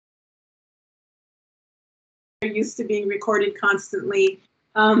used to being recorded constantly.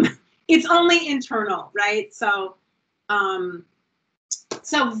 It's only internal, right? So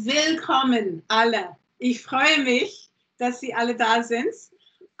willkommen alle. Ich freue mich, dass Sie alle da sind.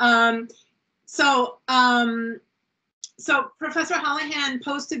 So Professor Holohan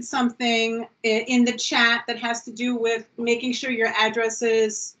posted something in the chat that has to do with making sure your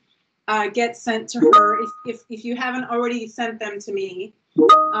addresses get sent to her if you haven't already sent them to me.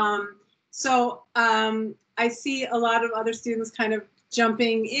 I see a lot of other students kind of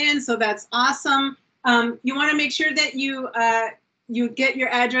jumping in, so that's awesome. You want to make sure that you get your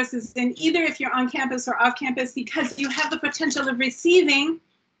addresses in, either if you're on campus or off campus, because you have the potential of receiving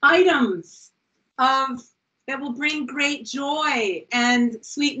items that will bring great joy and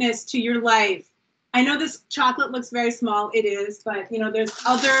sweetness to your life. I know this chocolate looks very small, it is, but there's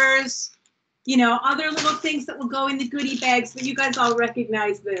others, other little things that will go in the goodie bags, but you guys all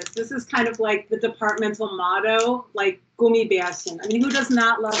recognize this. This is kind of like the departmental motto, like Gummibärchen. I mean, who does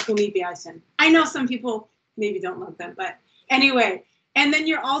not love Gummibärchen? I know some people maybe don't love them, but anyway. And then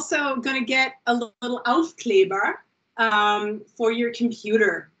you're also going to get a little Aufkleber for your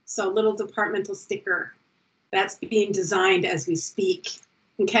computer. So a little departmental sticker that's being designed as we speak.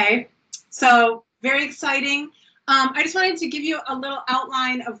 Okay, so very exciting. I just wanted to give you a little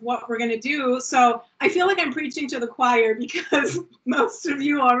outline of what we're going to do. So I feel like I'm preaching to the choir because most of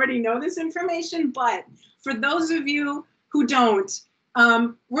you already know this information, but for those of you who don't,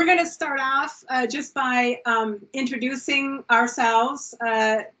 we're going to start off just by introducing ourselves,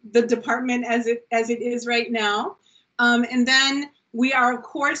 the department as it is right now. And then we are, of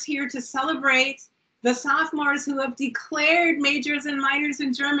course, here to celebrate the sophomores who have declared majors and minors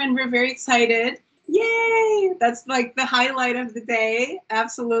in German. We're very excited. Yay! That's like the highlight of the day,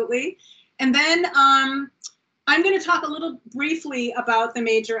 absolutely. And then I'm going to talk a little briefly about the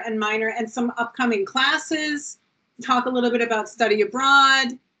major and minor and some upcoming classes, talk a little bit about study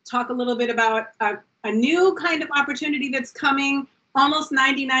abroad, talk a little bit about a new kind of opportunity that's coming, almost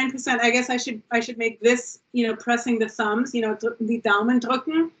 99%. I guess I should make this, pressing the thumbs, die Daumen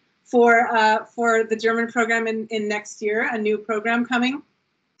drücken for the German program in next year, a new program coming.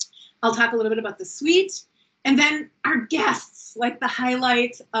 I'll talk a little bit about the suite, and then our guests, like the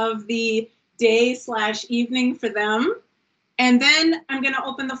highlight of the day/evening for them. And then I'm going to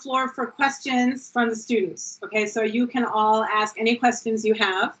open the floor for questions from the students. Okay, so you can all ask any questions you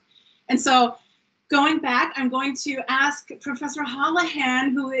have. And so going back, I'm going to ask Professor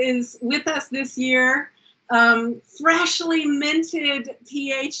Holohan, who is with us this year, freshly minted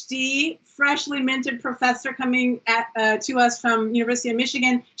PhD, freshly minted professor coming to us from University of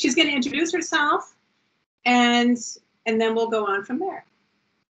Michigan. She's going to introduce herself, and then we'll go on from there.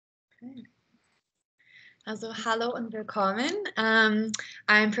 Okay. Also, hallo und willkommen.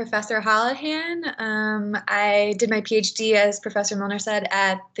 I'm Professor Holohan. I did my PhD, as Professor Milner said,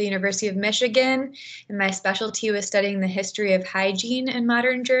 at the University of Michigan, and my specialty was studying the history of hygiene in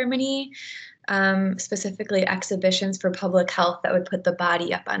modern Germany. Specifically exhibitions for public health that would put the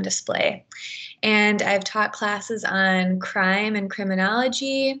body up on display. And I've taught classes on crime and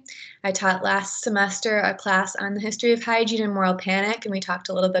criminology. I taught last semester a class on the history of hygiene and moral panic, and we talked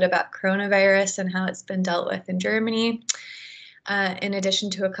a little bit about coronavirus and how it's been dealt with in Germany. In addition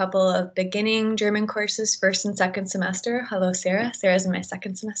to a couple of beginning German courses, first and second semester. Hello, Sarah. Sarah's in my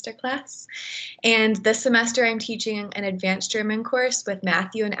second semester class. And this semester, I'm teaching an advanced German course with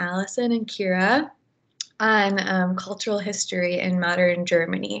Matthew and Allison and Kira on cultural history in modern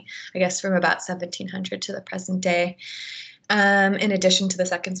Germany, I guess from about 1700 to the present day, in addition to the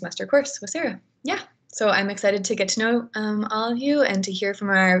second semester course with Sarah. Yeah, so I'm excited to get to know all of you and to hear from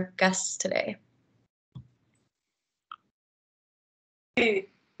our guests today.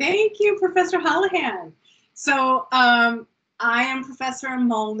 Thank you, Professor Holohan. So I am Professor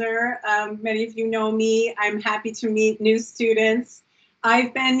Mulner. Many of you know me. I'm happy to meet new students.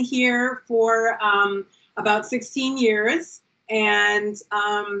 I've been here for about 16 years, and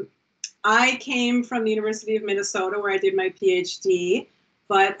I came from the University of Minnesota, where I did my PhD,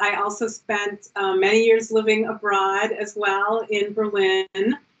 but I also spent many years living abroad as well in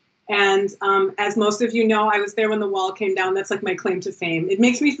Berlin. And as most of you know, I was there when the wall came down. That's like my claim to fame. It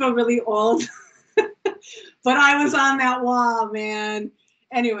makes me feel really old, but I was on that wall, man.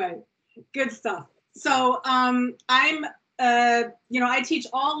 Anyway, good stuff. So I teach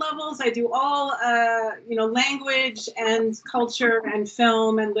all levels. I do all, language and culture and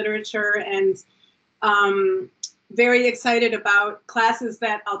film and literature, and very excited about classes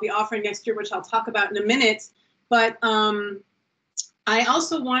that I'll be offering next year, which I'll talk about in a minute. But I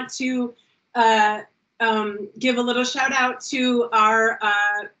also want to give a little shout out to our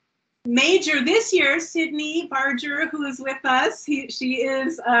major this year, Sydney Barger, who is with us. She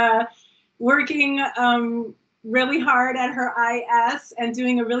is working really hard at her IS and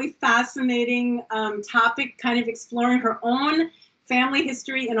doing a really fascinating topic, kind of exploring her own family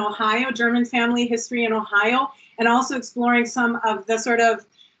history in Ohio, German family history in Ohio, and also exploring some of the sort of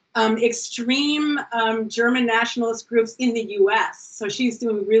extreme German nationalist groups in the US. So she's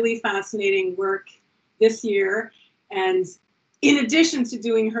doing really fascinating work this year, and in addition to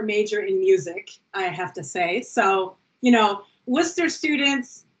doing her major in music, I have to say. So, you know, Wooster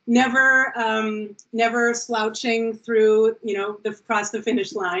students never slouching through, you know, across the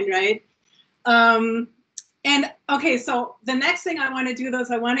finish line, right? And okay, so the next thing I want to do, though,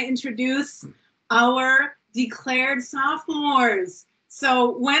 is I want to introduce our declared sophomores.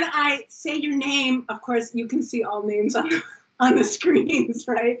 So when I say your name, of course, you can see all names on the screens,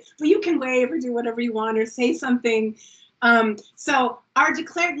 right? But you can wave or do whatever you want or say something. So our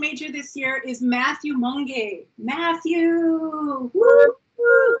declared major this year is Matthew Monge. Matthew! Woo,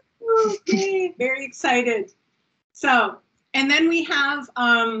 woo, woo. Yay, very excited. So, and then we have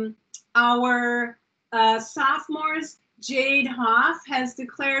our sophomores. Jade Hoff has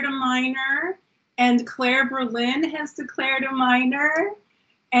declared a minor, and Claire Berlin has declared a minor,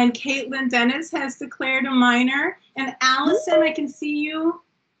 and Caitlin Dennis has declared a minor, and Allison, I can see you.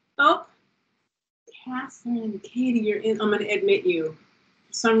 Oh, Catherine, Katie, you're in. I'm going to admit you.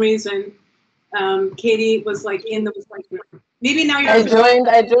 For some reason, Katie was like in the, maybe now you're. I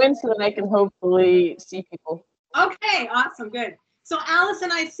joined so that I can hopefully see people. Okay, awesome, good. So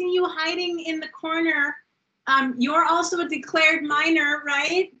Allison, I see you hiding in the corner. You're also a declared minor,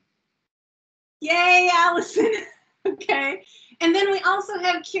 right? Yay, Allison. Okay. And then we also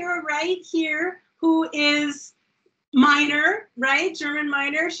have Kira Wright here, who is minor, right? German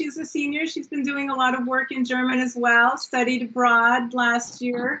minor. She's a senior. She's been doing a lot of work in German as well. Studied abroad last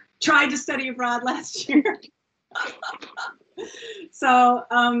year. Tried to study abroad last year. So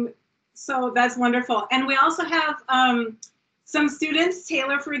that's wonderful. And we also have some students,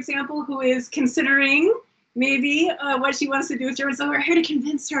 Taylor, for example, who is considering maybe what she wants to do with German. So we're here to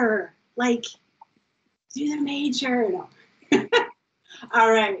convince her, like, do the major. No.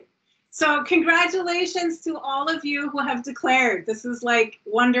 All right. So congratulations to all of you who have declared. This is like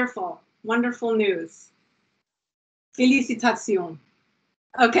wonderful, wonderful news. Félicitations.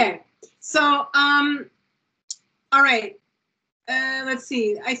 Okay. So, all right. Let's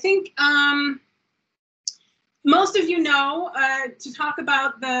see. I think most of you know, to talk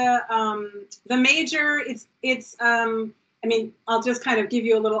about the major, it's I mean, I'll just kind of give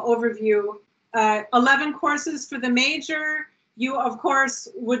you a little overview. 11 courses for the major. You, of course,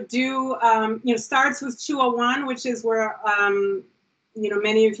 would do, you know, starts with 201, which is where, you know,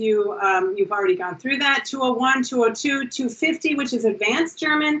 many of you, you've already gone through that. 201, 202, 250, which is advanced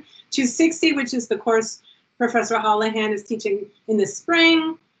German. 260, which is the course Professor Holohan is teaching in the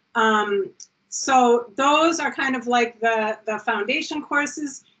spring. So those are kind of like the foundation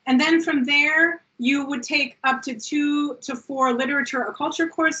courses. And then from there, you would take up to 2 to 4 literature or culture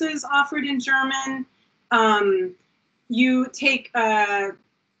courses offered in German. You take an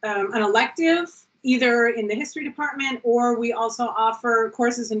elective, either in the history department, or we also offer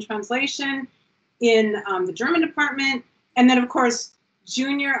courses in translation in the German department. And then, of course,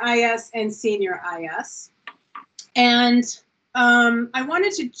 junior IS and senior IS. And I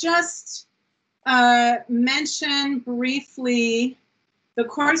wanted to just mention briefly the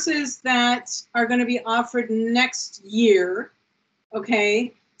courses that are going to be offered next year.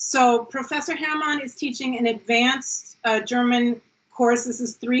 Okay, so Professor Hamann is teaching an advanced German course. This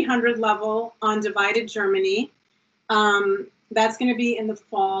is 300 level on divided Germany. That's going to be in the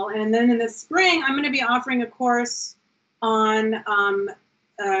fall. And then in the spring, I'm going to be offering a course on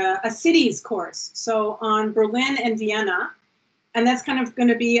a cities course. So on Berlin and Vienna. And that's kind of going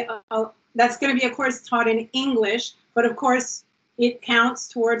to be a course taught in English, but of course it counts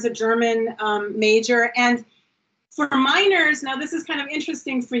towards a German major. And for minors, now this is kind of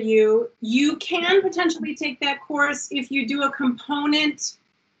interesting for you, you can potentially take that course if you do a component,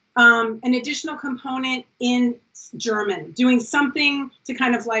 an additional component in German, doing something to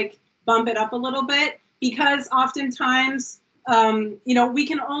kind of like bump it up a little bit, because oftentimes, you know, we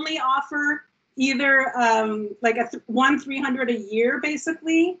can only offer either like a 300 a year,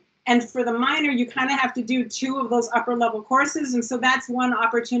 basically. And for the minor, you kind of have to do 2 of those upper level courses. And so that's one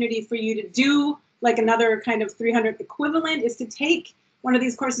opportunity for you to do like another kind of 300 equivalent, is to take one of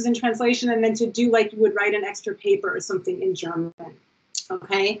these courses in translation and then to do like you would write an extra paper or something in German.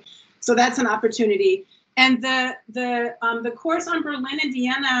 Okay, so that's an opportunity. And the course on Berlin and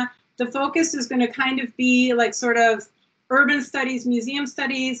Vienna, the focus is going to kind of be like sort of urban studies, museum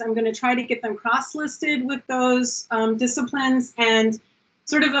studies. I'm going to try to get them cross-listed with those disciplines, and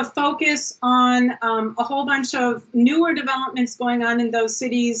sort of a focus on a whole bunch of newer developments going on in those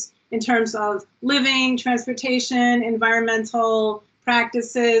cities in terms of living, transportation, environmental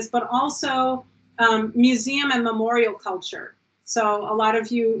practices, but also museum and memorial culture. So a lot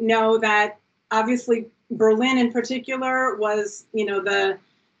of you know that obviously Berlin in particular was, you know, the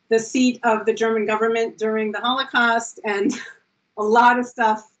seat of the German government during the Holocaust, and a lot of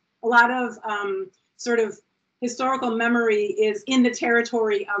stuff, a lot of sort of historical memory is in the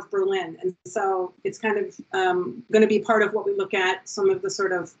territory of Berlin. And so it's kind of going to be part of what we look at, some of the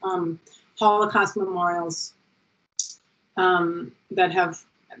sort of Holocaust memorials that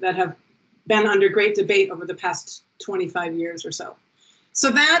have been under great debate over the past 25 years or so. So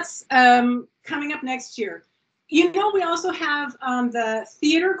that's coming up next year. You know, we also have the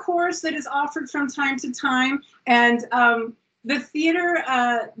theater course that is offered from time to time, and the theater,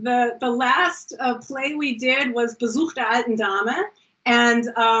 the last play we did was Besuch der alten Dame, and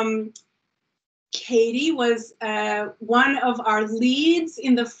Katie was one of our leads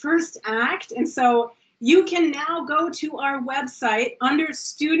in the first act. And so you can now go to our website under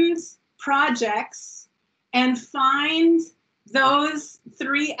Students Projects and find those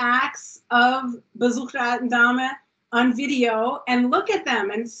 3 acts of Besuch der alten Dame on video and look at them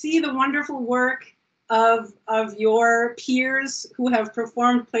and see the wonderful work of your peers who have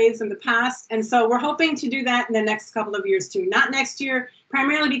performed plays in the past. And so we're hoping to do that in the next couple of years too. Not next year,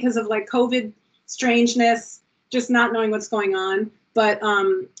 primarily because of like COVID strangeness, just not knowing what's going on, but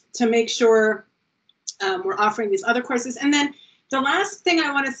to make sure we're offering these other courses. And then the last thing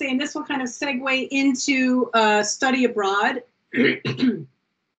I want to say, and this will kind of segue into study abroad,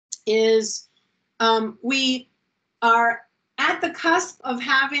 is we are at the cusp of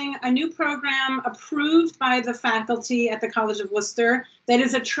having a new program approved by the faculty at the College of Wooster that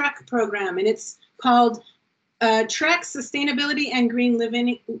is a TREC program, and it's called TREC Sustainability and Green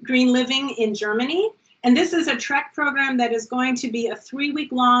Living in Germany. And this is a TREC program that is going to be a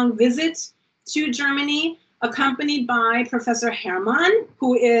 3-week-long visit to Germany, accompanied by Professor Hermann,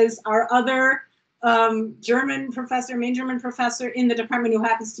 who is our other German professor, main German professor in the department, who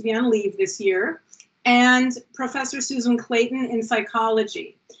happens to be on leave this year, and Professor Susan Clayton in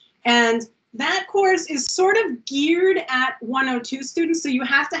psychology. And that course is sort of geared at 102 students, so you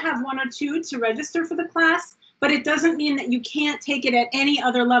have to have 102 to register for the class, but it doesn't mean that you can't take it at any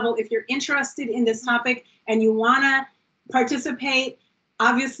other level. If you're interested in this topic and you want to participate,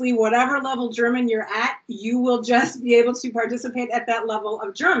 obviously whatever level German you're at, you will just be able to participate at that level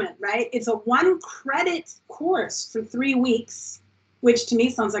of German, right? It's a 1-credit course for 3 weeks, which to me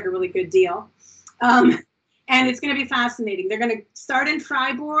sounds like a really good deal. And it's going to be fascinating. They're going to start in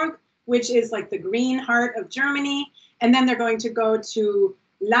Freiburg, which is like the green heart of Germany. And then they're going to go to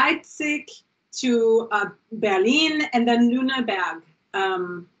Leipzig, to Berlin, and then Lüneburg.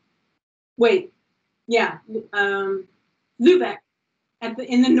 Lübeck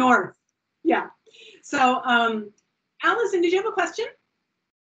in the north. Yeah. So, Allison, did you have a question?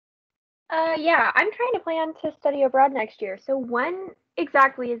 Yeah, I'm trying to plan to study abroad next year. So when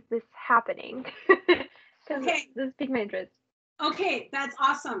exactly is this happening? Okay. This piqued my interest. Okay, that's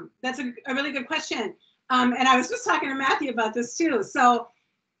awesome. That's a really good question. And I was just talking to Matthew about this too. So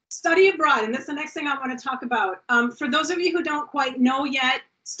study abroad, and that's the next thing I want to talk about. For those of you who don't quite know yet,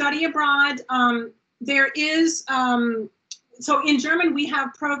 study abroad, there is, so in German, we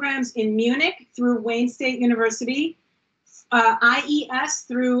have programs in Munich through Wayne State University, IES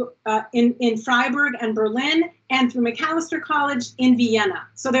through in Freiburg and Berlin, and through Macalester College in Vienna.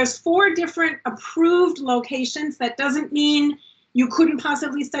 So there's 4 different approved locations. That doesn't mean you couldn't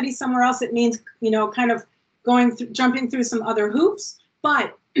possibly study somewhere else. It means, you know, kind of jumping through some other hoops.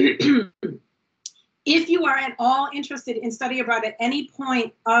 But if you are at all interested in study abroad at any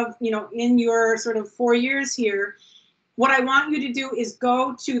point of, you know, in your sort of 4 years here, what I want you to do is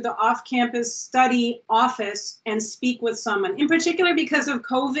go to the off-campus study office and speak with someone. In particular, because of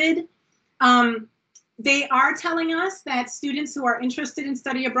COVID, they are telling us that students who are interested in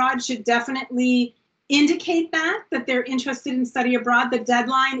study abroad should definitely indicate that they're interested in study abroad. The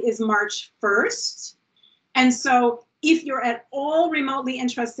deadline is March 1st. And so if you're at all remotely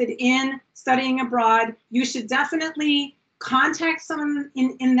interested in studying abroad, you should definitely contact someone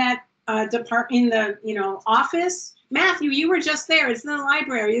in that department, in the, you know, office. Matthew, you were just there. It's in the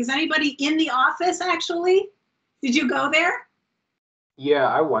library. Is anybody in the office actually? Did you go there? Yeah,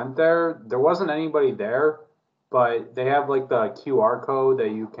 I went there. There wasn't anybody there, but they have like the QR code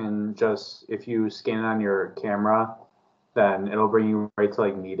that you can just, if you scan it on your camera, then it'll bring you right to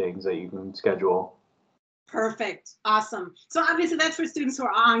like meetings that you can schedule. Perfect. Awesome. So obviously that's for students who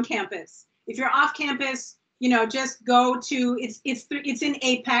are on campus. If you're off campus, just go to, it's in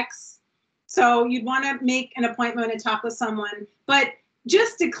Apex. So you'd want to make an appointment and talk with someone, but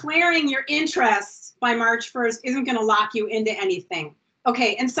just declaring your interest by March 1st isn't going to lock you into anything.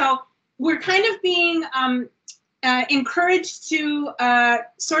 Okay. And so we're kind of being encouraged to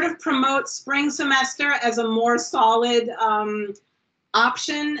sort of promote spring semester as a more solid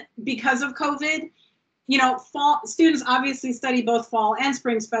option because of COVID. Fall students obviously study both fall and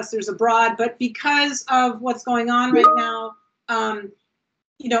spring semesters abroad, but because of what's going on right now,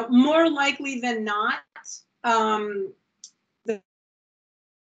 more likely than not, there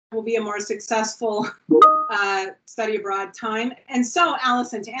will be a more successful study abroad time. And so,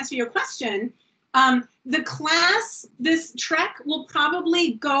 Allison, to answer your question, the class, this trek will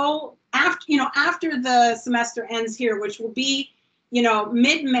probably go after the semester ends here, which will be,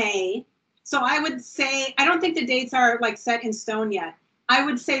 mid-May. So I would say, I don't think the dates are like set in stone yet. I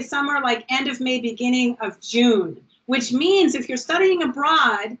would say somewhere like end of May, beginning of June, which means if you're studying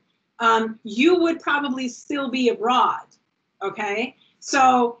abroad, you would probably still be abroad, okay?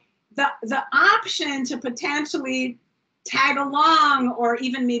 So the option to potentially tag along or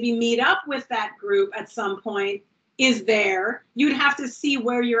even maybe meet up with that group at some point is there. You'd have to see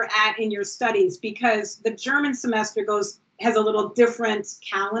where you're at in your studies because the German semester has a little different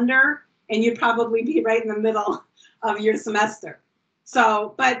calendar, and you'd probably be right in the middle of your semester.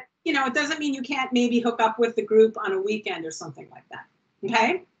 So, but it doesn't mean you can't maybe hook up with the group on a weekend or something like that,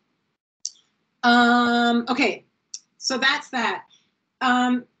 okay? Okay, so that's that.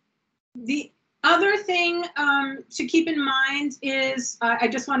 The other thing to keep in mind is, I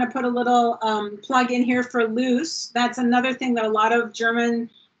just want to put a little plug in here for Loose. That's another thing that a lot of German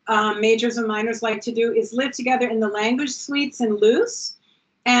majors and minors like to do is live together in the language suites in Loose.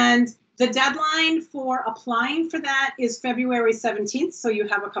 And the deadline for applying for that is February 17th, so you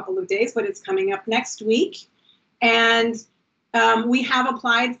have a couple of days, but it's coming up next week. And we have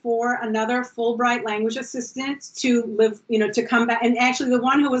applied for another Fulbright language assistant to live, to come back. And actually the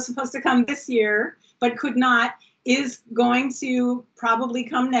one who was supposed to come this year, but could not, is going to probably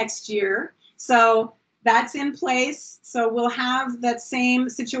come next year. So that's in place. So we'll have that same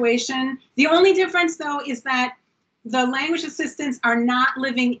situation. The only difference though is that the language assistants are not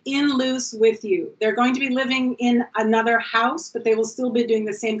living in Loose with you. They're going to be living in another house, but they will still be doing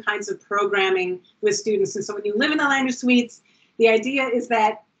the same kinds of programming with students. And so when you live in the language suites, the idea is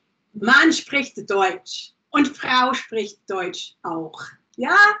that Mann spricht Deutsch und Frau spricht Deutsch auch.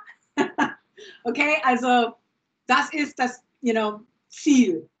 Ja? Okay, also das ist das,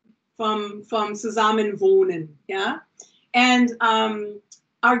 Ziel vom Zusammenwohnen. Yeah? And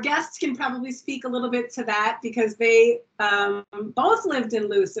our guests can probably speak a little bit to that because they both lived in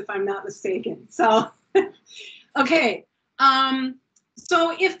Loose, if I'm not mistaken. So, okay.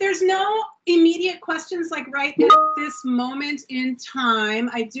 So if there's no immediate questions, like right at this moment in time,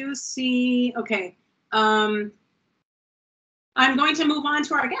 I do see, okay. I'm going to move on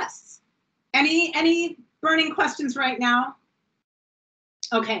to our guests. Any burning questions right now?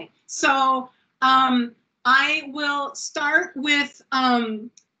 Okay, so I will start with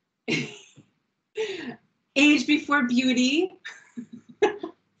Age Before Beauty.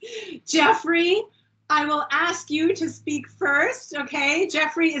 Jeffrey, I will ask you to speak first, okay?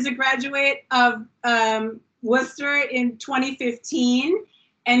 Jeffrey is a graduate of Worcester in 2015,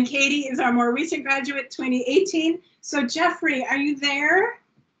 and Katie is our more recent graduate, 2018. So Jeffrey, are you there?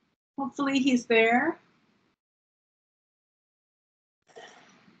 Hopefully he's there.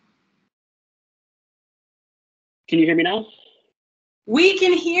 Can you hear me now? We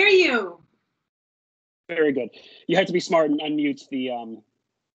can hear you. Very good. You have to be smart and unmute the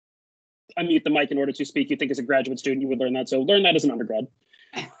mic in order to speak. You think as a graduate student you would learn that, so learn that as an undergrad.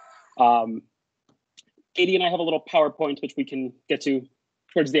 Katie and I have a little PowerPoint which we can get to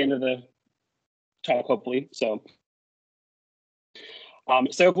towards the end of the talk, hopefully. So,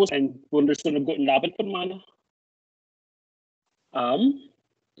 Servus and wunderschönen guten Abend von meiner.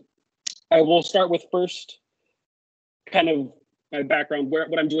 I will start with first kind of my background,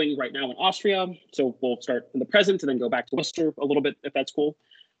 what I'm doing right now in Austria. So we'll start in the present and then go back to Worcester a little bit, if that's cool.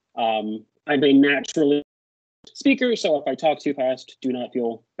 I'm a natural speaker, so if I talk too fast, do not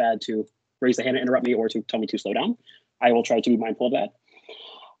feel bad to raise the hand and interrupt me or to tell me to slow down. I will try to be mindful of that.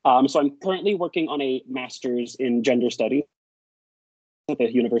 So I'm currently working on a master's in gender studies at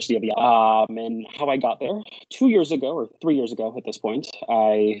the University of Vienna. And how I got there, 2 years ago, or 3 years ago at this point,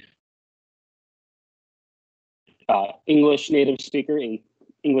 I English native speaker, a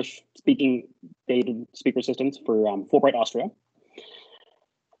English speaking native speaker assistant for Fulbright Austria.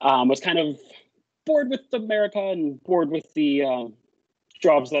 Was kind of bored with America and bored with the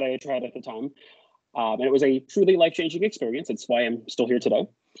jobs that I had tried at the time. And it was a truly life-changing experience. It's why I'm still here today.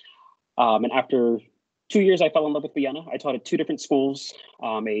 And after 2 years, I fell in love with Vienna. I taught at 2 different schools,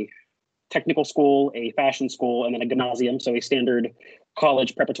 a technical school, a fashion school, and then a gymnasium, so a standard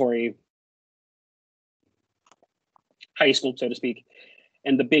college preparatory high school, so to speak.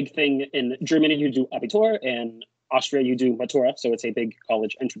 And the big thing in Germany, you do Abitur, and Austria, you do Matura, so it's a big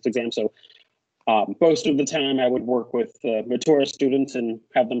college entrance exam. So most of the time I would work with Matura students and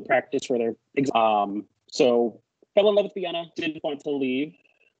have them practice for their exam. So fell in love with Vienna, didn't want to leave.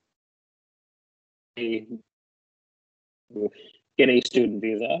 Get a student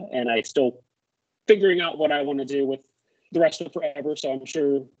visa, and I still figuring out what I want to do with the rest of forever. So I'm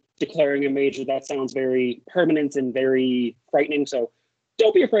sure declaring a major, that sounds very permanent and very frightening. So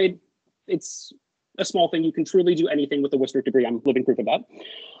don't be afraid. It's a small thing. You can truly do anything with a Wooster degree. I'm living proof of that.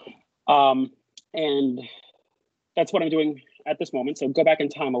 And that's what I'm doing at this moment. So go back in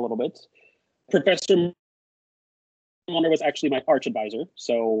time a little bit. Professor Mulner was actually my arch advisor.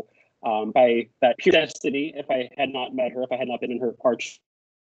 So by that pure destiny, if I had not met her, if I had not been in her arch,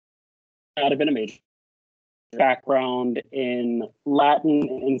 I would have been a major. Background in Latin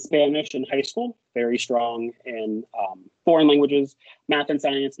and Spanish in high school, very strong in foreign languages, math and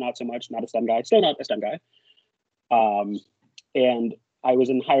science, not so much, not a STEM guy, still not a STEM guy. And I was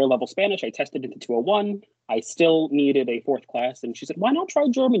in higher level Spanish. I tested into 201. I still needed a 4th class. And she said, why not try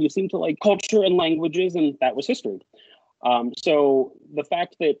German? You seem to like culture and languages. And that was history. So the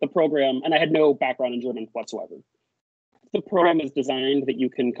fact that the program, and I had no background in German whatsoever. The program is designed that you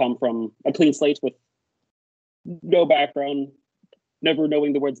can come from a clean slate with no background, never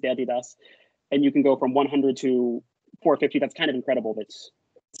knowing the words der, die, das, and you can go from 100 to 450. That's kind of incredible. That's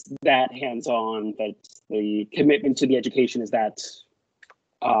that hands-on, that the commitment to the education is that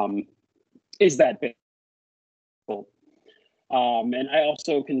big. And I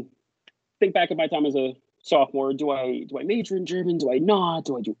also can think back of my time as a sophomore. Do I major in German? Do I not?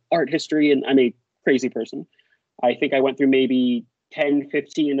 Do I do art history? And I'm a crazy person. I think I went through maybe 10,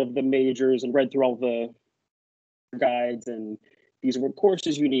 15 of the majors and read through all the guides, and these are what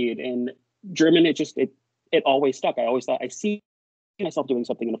courses you need. And German, it always stuck. I always thought, I see myself doing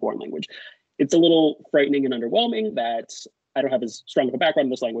something in a foreign language. It's a little frightening and underwhelming that I don't have as strong of a background in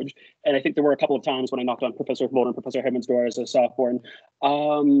this language. And I think there were a couple of times when I knocked on Professor Mulner and Professor Hedman's door as a sophomore,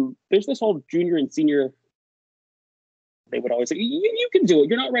 and there's this whole junior and senior, they would always say, you can do it.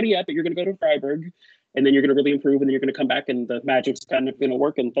 You're not ready yet, but you're going to go to Freiburg, and then you're going to really improve, and then you're going to come back, and the magic's kind of going to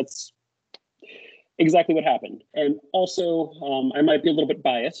work. And that's exactly what happened. And also, I might be a little bit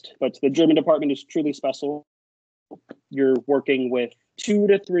biased, but the German department is truly special. You're working with 2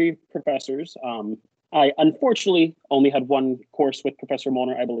 to 3 professors. I unfortunately only had 1 course with Professor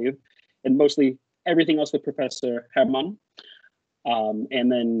Mulner, I believe, and mostly everything else with Professor Hedman.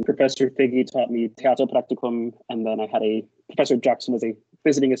 And then Professor Figge taught me Theaterpraktikum, and then I had Professor Jackson was a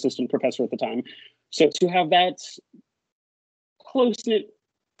visiting assistant professor at the time. So to have that close-knit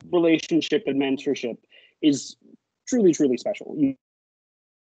relationship and mentorship is truly, truly special. You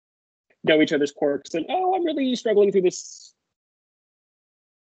know each other's quirks, and I'm really struggling through this.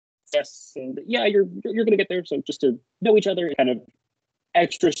 Yes, and yeah, you're gonna get there. So just to know each other, kind of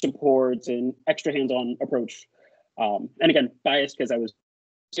extra support and extra hands-on approach. And again, biased because I was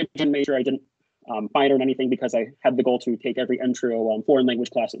a major. I didn't minor in anything because I had the goal to take every intro foreign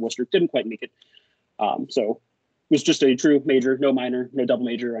language class at Wooster. Didn't quite make it. So it was just a true major, no minor, no double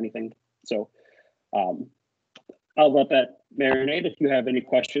major or anything. So I'll let that marinate. If you have any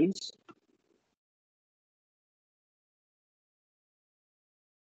questions.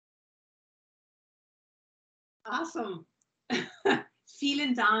 Awesome.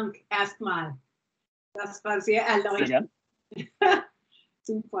 Vielen Dank erstmal. Das war sehr erleuchtend.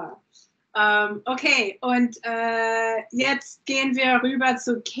 Super. Okay, und jetzt gehen wir rüber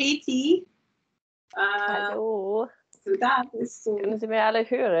zu Katie. Hallo. Du da bist. Können Sie mir alle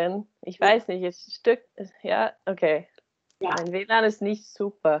hören? Ich weiß nicht, es Stück. Ja, okay. Ja. Mein WLAN ist nicht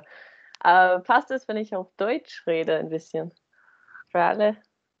super. Passt es, wenn ich auf Deutsch rede ein bisschen? Für alle?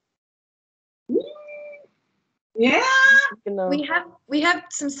 Yeah. Genau. We have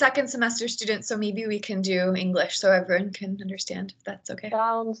some second semester students, so maybe we can do English so everyone can understand, if that's okay.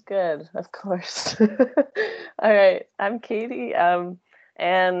 Sounds good, of course. All right, I'm Katie,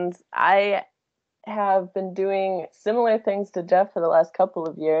 and I have been doing similar things to Jeff for the last couple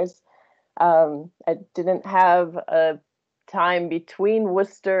of years. I didn't have a time between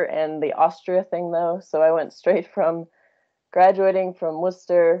Worcester and the Austria thing, though, so I went straight from graduating from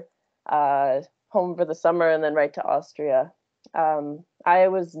Worcester, home for the summer, and then right to Austria. I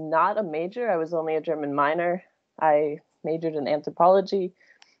was not a major. I was only a German minor. I majored in anthropology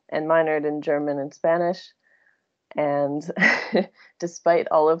and minored in German and Spanish. And despite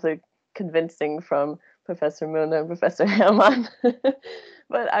all of the convincing from Professor Muna and Professor Hammond,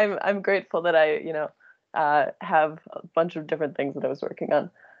 but I'm grateful that I, have a bunch of different things that I was working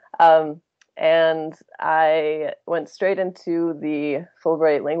on. And I went straight into the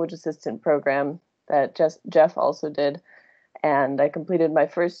Fulbright Language Assistant program that Jeff also did. And I completed my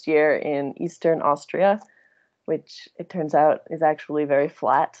first year in Eastern Austria, which it turns out is actually very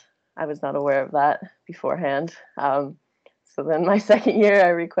flat. I was not aware of that beforehand. So then my second year, I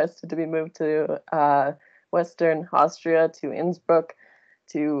requested to be moved to Western Austria, to Innsbruck,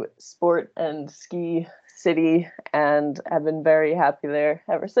 to sport and ski city, and I've been very happy there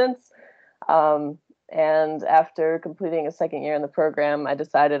ever since. And after completing a second year in the program, I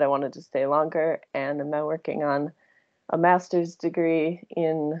decided I wanted to stay longer, and I'm now working on a master's degree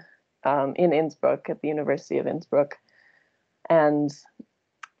in Innsbruck at the University of Innsbruck. And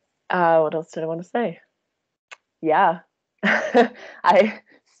what else did I want to say? Yeah,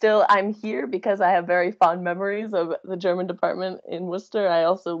 I'm here because I have very fond memories of the German department in Worcester. I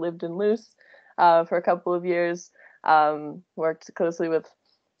also lived in Luce for a couple of years, worked closely with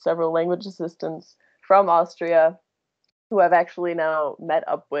several language assistants from Austria who I've actually now met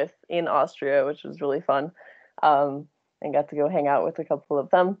up with in Austria, which was really fun, and got to go hang out with a couple of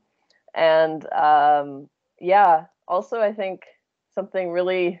them. And yeah, also I think something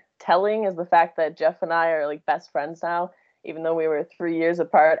really telling is the fact that Jeff and I are like best friends now, even though we were 3 years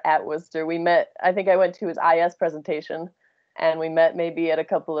apart at Worcester. We met, I think I went to his IS presentation, and we met maybe at a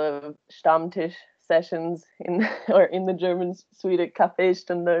couple of Stammtisch sessions in or in the German suite at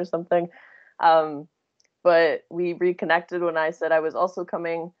Kaffeestunde or something. But we reconnected when I said I was also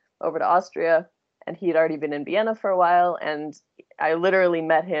coming over to Austria, and he had already been in Vienna for a while, and I literally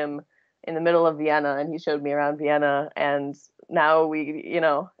met him in the middle of Vienna, and he showed me around Vienna, and now we,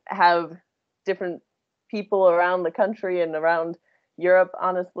 have different people around the country and around Europe,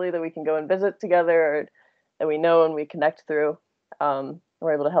 honestly, that we can go and visit together, or that we know and we connect through.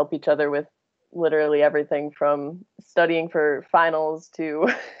 We're able to help each other with literally everything from studying for finals to,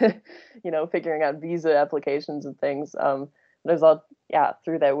 figuring out visa applications and things. There's all,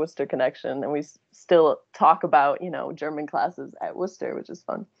 through that Worcester connection. And we still talk about, German classes at Worcester, which is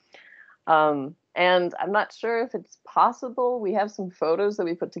fun. And I'm not sure if it's possible. We have some photos that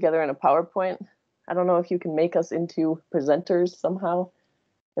we put together in a PowerPoint. I don't know if you can make us into presenters somehow,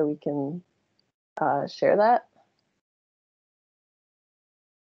 that we can share that.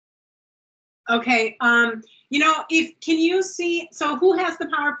 Okay. Can you see, so who has the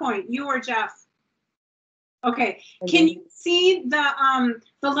PowerPoint, you or Jeff? Okay. Can you see the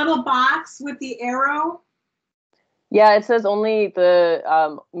little box with the arrow? Yeah, it says only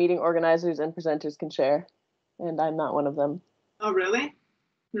the meeting organizers and presenters can share, and I'm not one of them. Oh, really?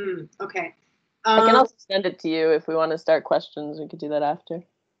 Okay. I can also send it to you if we want to start questions. We could do that after.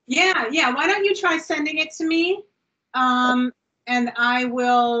 Yeah. Why don't you try sending it to me? And I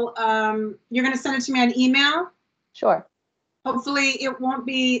will, you're going to send it to me on email? Sure. Hopefully it won't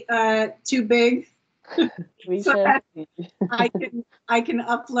be too big. So that I can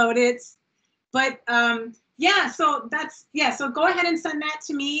upload it. But so go ahead and send that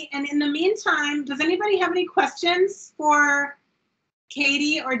to me. And in the meantime, does anybody have any questions for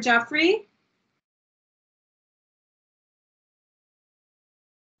Katie or Jeffrey?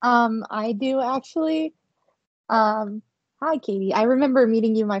 I do actually. Hi, Katie. I remember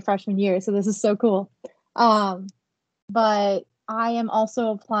meeting you my freshman year, so this is so cool. But I am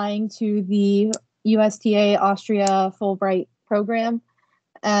also applying to the USTA Austria Fulbright program.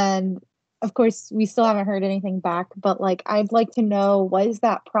 And of course, we still haven't heard anything back, but I'd like to know, what is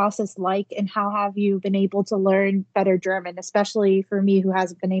that process like, and how have you been able to learn better German, especially for me who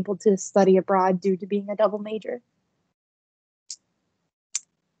hasn't been able to study abroad due to being a double major?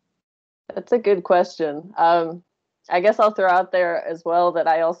 That's a good question. I guess I'll throw out there as well that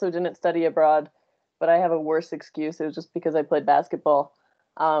I also didn't study abroad, but I have a worse excuse. It was just because I played basketball.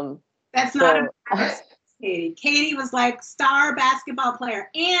 That's not Katie. Katie was like star basketball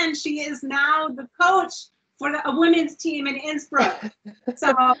player, and she is now the coach for the women's team in Innsbruck.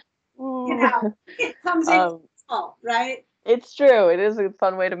 So, it comes in small, right? It's true. It is a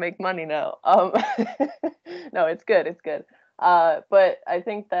fun way to make money now. No, it's good. It's good. But I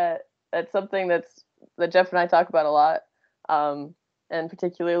think that that's something that Jeff and I talk about a lot, and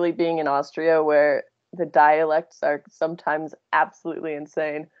particularly being in Austria, where the dialects are sometimes absolutely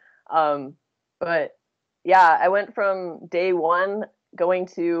insane. But yeah, I went from day one going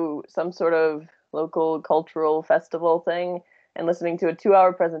to some sort of local cultural festival thing and listening to a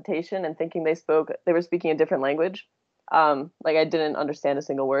 2-hour presentation and thinking they were speaking a different language. Like I didn't understand a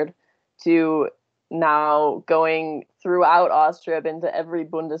single word, to now going throughout Austria, I've been to every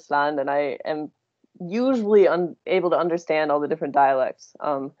Bundesland, and I am usually able to understand all the different dialects.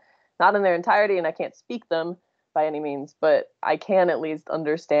 Not in their entirety, and I can't speak them by any means, but I can at least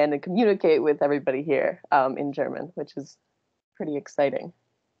understand and communicate with everybody here in German, which is pretty exciting.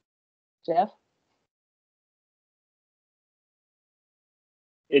 Jeff?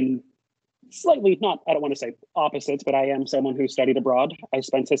 In slightly, not, I don't want to say opposites, but I am someone who studied abroad. I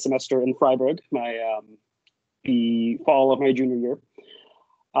spent a semester in Freiburg, the fall of my junior year.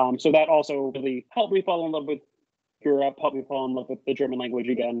 So that also really helped me fall in love with Europe, helped me fall in love with the German language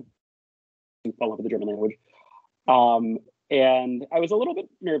again, fall in love with the German language. And I was a little bit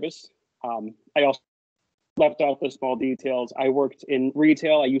nervous. I also left out the small details. I worked in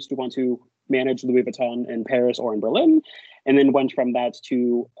retail. I used to want to manage Louis Vuitton in Paris or in Berlin, and then went from that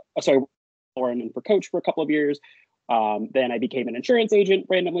to, and for Coach for a couple of years. Then I became an insurance agent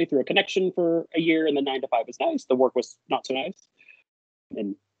randomly through a connection for a year, and the 9 to 5 was nice. The work was not so nice.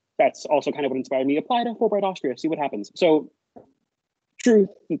 And that's also kind of what inspired me. Apply to Fulbright Austria, see what happens. So true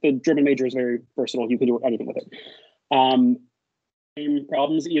that the German major is very versatile. You can do anything with it. Same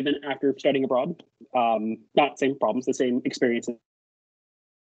problems even after studying abroad. Not same problems, the same experiences.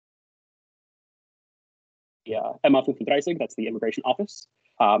 Yeah, Emma 35, that's the immigration office.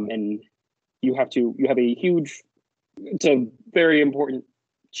 And you have a huge, it's a very important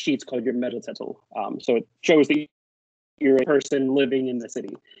sheet called your Meldzettel. So it shows that you're a person living in the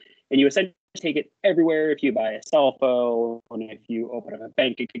city. And you essentially take it everywhere. If you buy a cell phone, if you open up a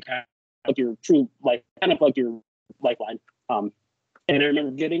bank account, like your true life, kind of like your lifeline. And I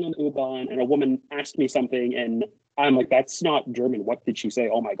remember getting on U-Bahn and a woman asked me something and I'm like, that's not German. What did she say?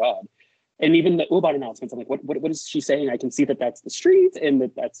 Oh my God. And even the U-Bahn announcements, I'm like, what is she saying? I can see that that's the street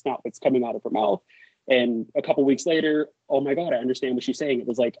and that's not what's coming out of her mouth. And a couple weeks later, oh my God, I understand what she's saying. It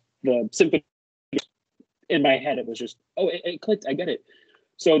was like the symphony in my head. It was just, oh, it clicked. I get it.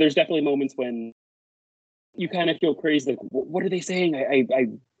 So there's definitely moments when you kind of feel crazy. Like, what are they saying? I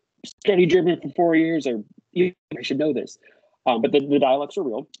studied German for 4 years, or I should know this. But the dialects are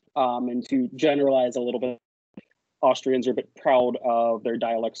real. And to generalize a little bit, Austrians are a bit proud of their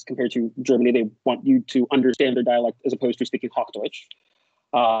dialects compared to Germany. They want you to understand their dialect as opposed to speaking Hochdeutsch.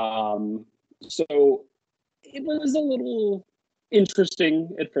 So it was a little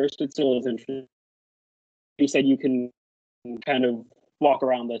interesting at first. It still is interesting. You said you can kind of walk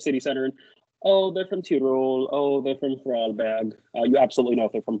around the city center and, oh, they're from Tyrol. Oh, they're from Vorarlberg. You absolutely know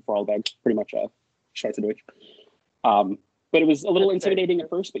if they're from Vorarlberg, pretty much Schweizerdeutsch. But it was a little intimidating at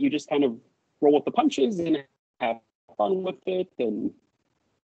first, but you just kind of roll with the punches and have fun with it. And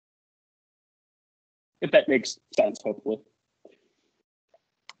if that makes sense, hopefully.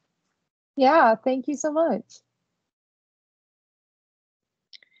 Yeah, thank you so much.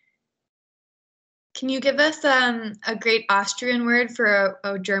 Can you give us a great Austrian word for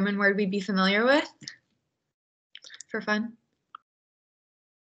a German word we'd be familiar with for fun?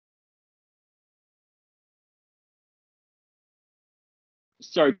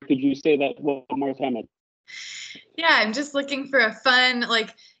 Sorry, could you say that one more time? Yeah, I'm just looking for a fun,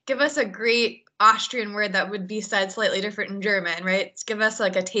 like, give us a great Austrian word that would be said slightly different in German, right? Give us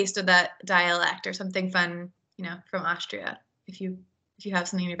like a taste of that dialect or something fun, from Austria, if you have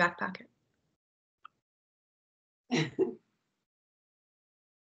something in your back pocket.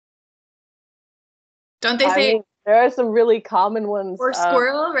 Don't they say? I mean, there are some really common ones. Or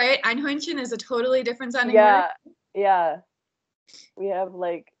squirrel, right? Einhörnchen is a totally different sounding word. Yeah. We have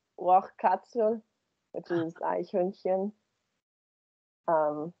like Wachkatzel, which is Eichhörnchen.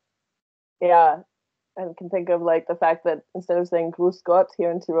 Yeah, I can think of like the fact that instead of saying Grüß Gott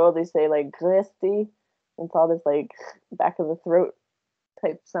here in Tyrol, they say like Grüß dich, and it's all this like back of the throat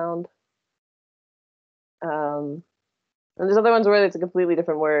type sound. And there's other ones where it's a completely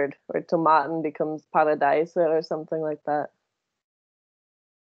different word, where Tomaten becomes Paradise or something like that.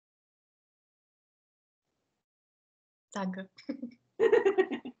 Danke.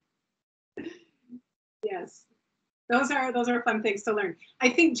 Yes, those are fun things to learn. I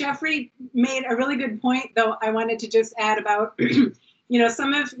think Jeffrey made a really good point, though. I wanted to just add about,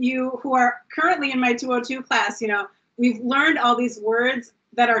 some of you who are currently in my 202 class, we've learned all these words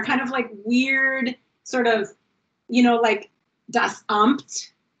that are kind of like weird, sort of, like das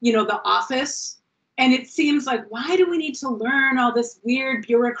Amt, the office. And it seems like, why do we need to learn all this weird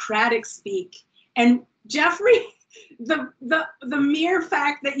bureaucratic speak? And Jeffrey, the mere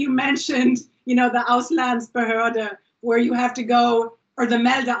fact that you mentioned, the Auslandsbehörde, where you have to go, or the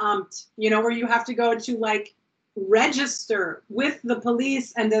Meldeamt, where you have to go to like register with the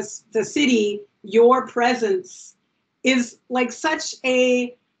police and the city your presence is like such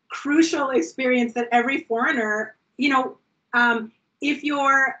a crucial experience that every foreigner, if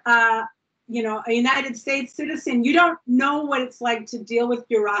you're a United States citizen, you don't know what it's like to deal with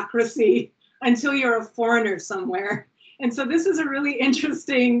bureaucracy until you're a foreigner somewhere. And so this is a really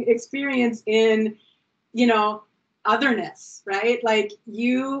interesting experience in, otherness, right? Like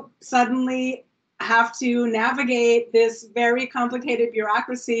you suddenly have to navigate this very complicated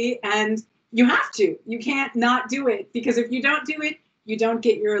bureaucracy, and you have to. You can't not do it, because if you don't do it, you don't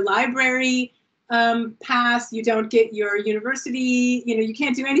get your library pass, you don't get your university, you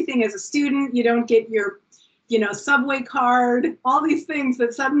can't do anything as a student, you don't get your, subway card, all these things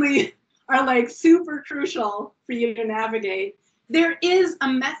that suddenly are like super crucial for you to navigate. There is a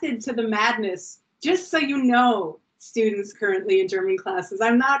method to the madness, just so you know, students currently in German classes.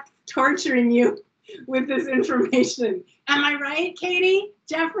 I'm not torturing you with this information. Am I right, Katie?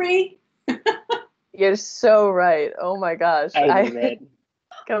 Jeffrey? You're so right. Oh my gosh. I read.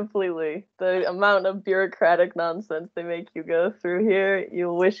 Completely. The amount of bureaucratic nonsense they make you go through here,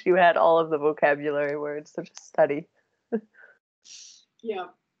 you wish you had all of the vocabulary words to just study. Yeah.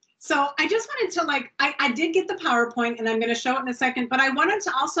 So I just wanted to I did get the PowerPoint, and I'm going to show it in a second, but I wanted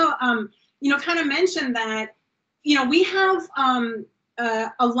to also, kind of mention that, we have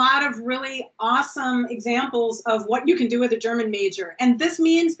a lot of really awesome examples of what you can do with a German major. And this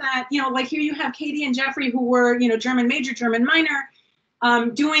means that, like here you have Katie and Jeffrey, who were, German major, German minor,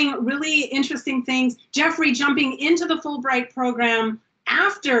 doing really interesting things. Jeffrey jumping into the Fulbright program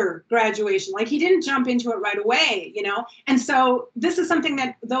after graduation, like he didn't jump into it right away, And so this is something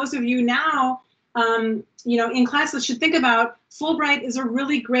that those of you now, in classes should think about. Fulbright is a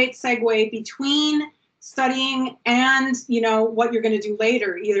really great segue between studying and, what you're going to do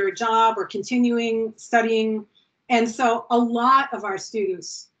later, either a job or continuing studying. And so a lot of our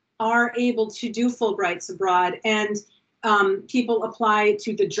students are able to do Fulbrights abroad, and people apply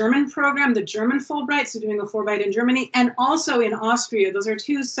to the German program, the German Fulbright, so doing a Fulbright in Germany, and also in Austria. Those are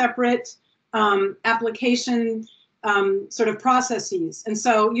two separate application sort of processes. And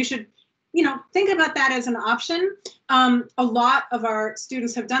so you should, think about that as an option. A lot of our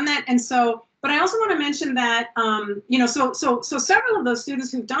students have done that. And so, but I also want to mention that, so several of those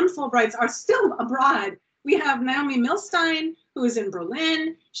students who've done Fulbrights are still abroad. We have Naomi Milstein, who is in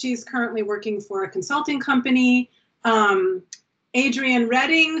Berlin. She's currently working for a consulting company. Adrian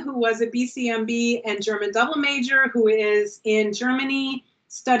Redding, who was a BCMB and German double major, who is in Germany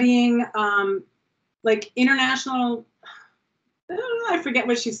studying international, I forget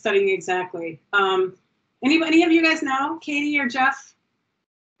what she's studying exactly. Any of you guys know, Katie or Jeff,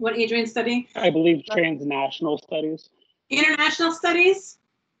 what Adrian's studying? I believe transnational studies. International studies?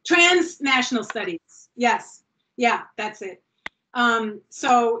 Transnational studies. Yes. Yeah, that's it.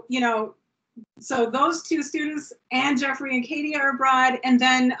 So those two students, and Jeffrey and Katie, are abroad. And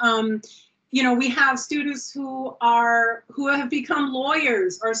then, we have students who have become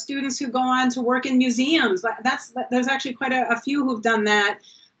lawyers, or students who go on to work in museums. There's actually quite a few who've done that.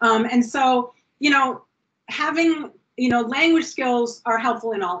 And so, having, language skills are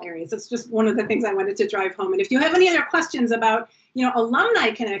helpful in all areas. That's just one of the things I wanted to drive home. And if you have any other questions about,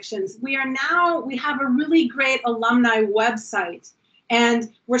 alumni connections, we have a really great alumni website.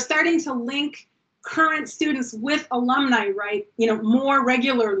 And we're starting to link current students with alumni, right? More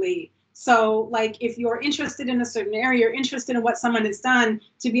regularly. So like if you're interested in a certain area, you're interested in what someone has done,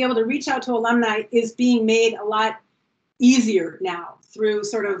 to be able to reach out to alumni is being made a lot easier now through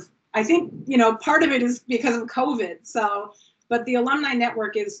sort of, I think, part of it is because of COVID. So, but the alumni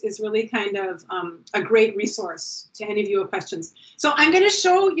network is really kind of a great resource to any of you who have questions. So I'm going to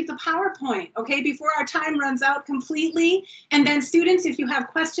show you the PowerPoint, okay, before our time runs out completely. And then students, if you have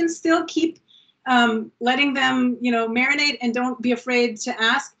questions, still keep letting them, marinate, and don't be afraid to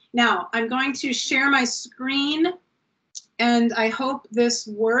ask. Now, I'm going to share my screen, and I hope this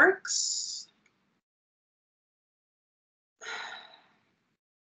works.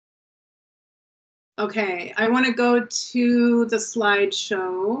 Okay, I want to go to the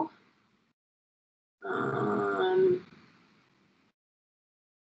slideshow.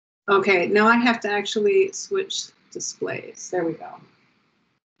 Okay, now I have to actually switch displays. There we go.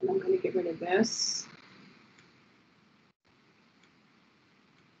 And I'm going to get rid of this.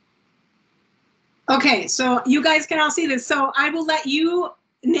 Okay, so you guys can all see this. So I will let you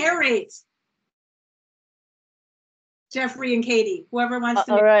narrate, Jeffrey and Katie, whoever wants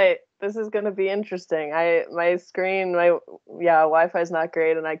to. All right, this is going to be interesting. My screen, Wi-Fi is not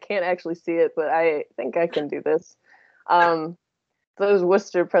great, and I can't actually see it, but I think I can do this. The those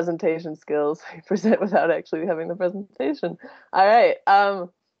Wooster presentation skills. You present without actually having the presentation. All right.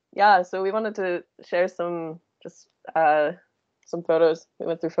 Yeah, so we wanted to share some photos. We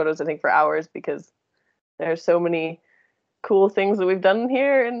went through photos, I think, for hours because there are so many cool things that we've done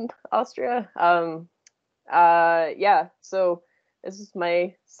here in Austria. Yeah, so this is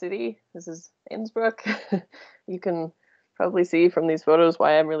my city. This is Innsbruck. You can probably see from these photos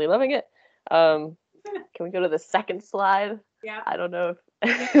why I'm really loving it. Can we go to the second slide? Yeah. I don't know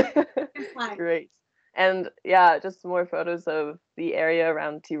Second if slide. great. And yeah, just some more photos of the area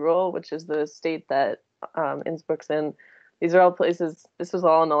around Tyrol, which is the state that Innsbruck's in. These are all places, this was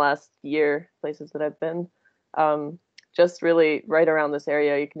all in the last year, places that I've been. Just really right around this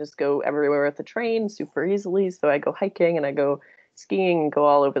area, you can just go everywhere with the train super easily. So I go hiking and I go skiing and go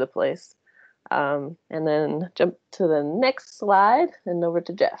all over the place. And then jump to the next slide and over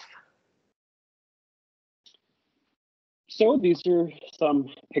to Jeff. So these are some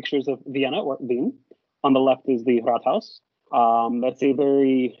pictures of Vienna or Wien. On the left is the Rathaus. That's a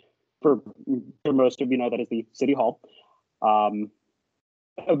very, for most of you know, that is the city hall. A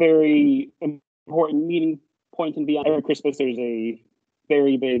very important meeting point in Vienna. Every Christmas, there's a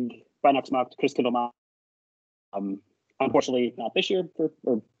very big Weihnachtsmarkt, Christkindlmarkt. Unfortunately, not this year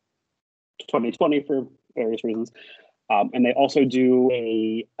or 2020 for various reasons. And they also do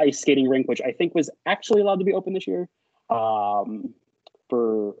a ice skating rink, which I think was actually allowed to be open this year.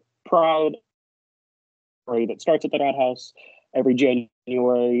 For Pride, that starts at the Rathaus. Every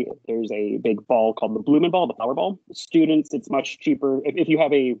January, there's a big ball called the Blumen Ball, the flower ball. Students, it's much cheaper. If you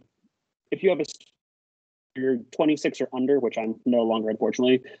have a you're 26 or under, which I'm no longer,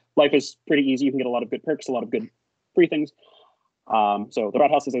 unfortunately, life is pretty easy. You can get a lot of good perks, a lot of good free things. So the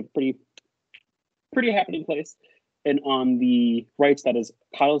Rathaus is a pretty happening place. And on the right, that is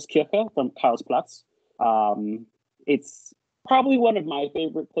Karlskirche from Karlsplatz. It's probably one of my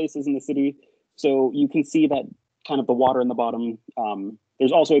favorite places in the city. So you can see that kind of the water in the bottom.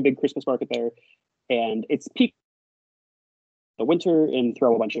 There's also a big Christmas market there, and it's peak the winter and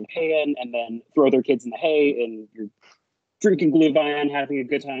throw a bunch of hay in and then throw their kids in the hay and you're drinking Glühwein, having a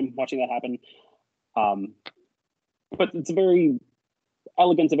good time watching that happen. But it's a very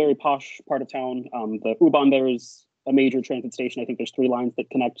elegant, a very posh part of town. The U-Bahn there is a major transit station. I think there's 3 lines that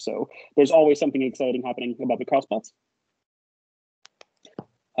connect. So there's always something exciting happening above the Karlsplatz.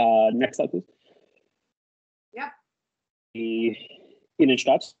 Next slide, please. Yeah. The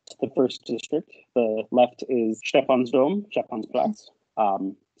Innenstadt, the first district. The left is Stephansdom, Stephansplatz.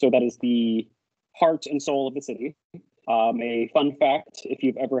 So that is the heart and soul of the city. A fun fact, if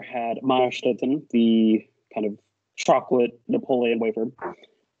you've ever had Maerstetten, the kind of chocolate Napoleon wafer,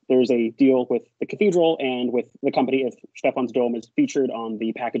 there's a deal with the cathedral and with the company. If Stephansdom is featured on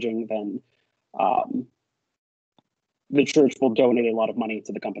the packaging, then the church will donate a lot of money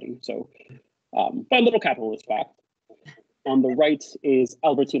to the company. So fun little capitalist fact. On the right is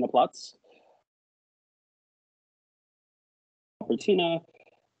Albertinaplatz. Albertina,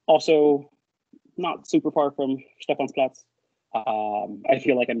 also not super far from Stephansplatz. I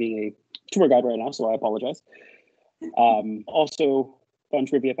feel like I'm being a tour guide right now, so I apologize. Also, fun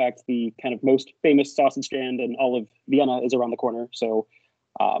trivia fact, the kind of most famous sausage stand in all of Vienna is around the corner. So,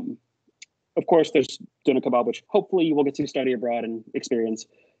 of course, there's Doner Kebab, which hopefully you will get to study abroad and experience.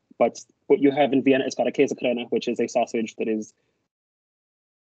 But what you have in Vienna is called a Käsekreiner, which is a sausage that is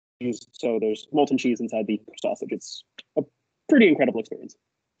used. So there's molten cheese inside the sausage. It's a pretty incredible experience.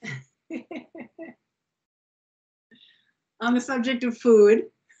 On the subject of food.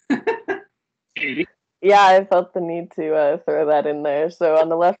 Yeah, I felt the need to throw that in there. So on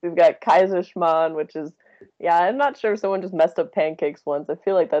the left, we've got Kaiserschmarrn, which is, yeah, I'm not sure if someone just messed up pancakes once. I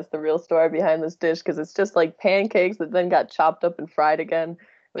feel like that's the real story behind this dish because it's just like pancakes that then got chopped up and fried again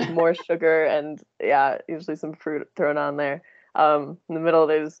with more sugar and, yeah, usually some fruit thrown on there. In the middle,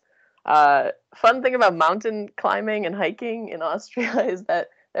 there's fun thing about mountain climbing and hiking in Austria is that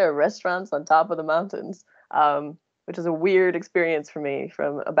there are restaurants on top of the mountains, which is a weird experience for me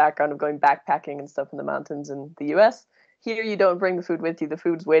from a background of going backpacking and stuff in the mountains in the US. Here, you don't bring the food with you. The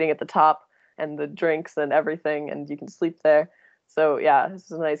food's waiting at the top and the drinks and everything, and you can sleep there. So yeah, this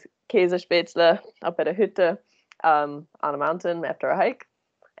is a nice Käsespätzle up at a Hütte on a mountain after a hike.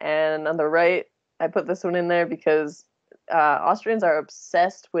 And on the right, I put this one in there because Austrians are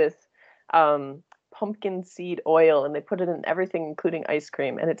obsessed with pumpkin seed oil, and they put it in everything, including ice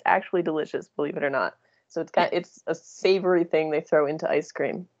cream, and it's actually delicious, believe it or not. So it's a savory thing they throw into ice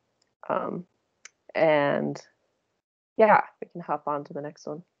cream. And yeah, we can hop on to the next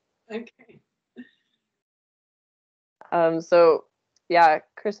one. Okay. So yeah,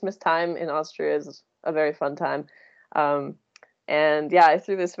 Christmas time in Austria is a very fun time. And yeah, I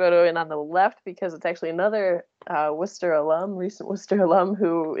threw this photo in on the left because it's actually another Worcester alum, recent Worcester alum,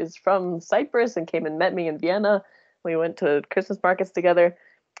 who is from Cyprus and came and met me in Vienna. We went to Christmas markets together.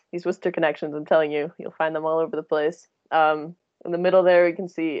 These Worcester connections, I'm telling you, you'll find them all over the place. In the middle there, you can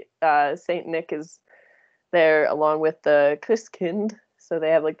see Saint Nick is there along with the Christkind. So they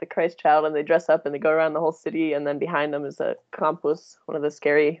have like the Christ child and they dress up and they go around the whole city. And then behind them is a Krampus, one of the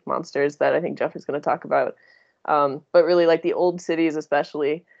scary monsters that I think Jeff is going to talk about. But really, like the old cities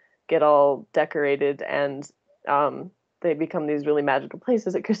especially get all decorated and they become these really magical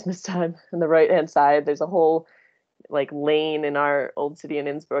places at Christmas time. On the right-hand side, there's a whole like lane in our old city in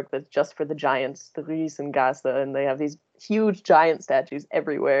Innsbruck that's just for the giants, the Riesengasse, and they have these huge giant statues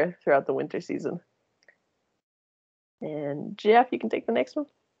everywhere throughout the winter season. And Jeff, you can take the next one.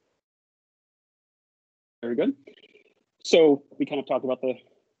 Very good. So we kind of talked about the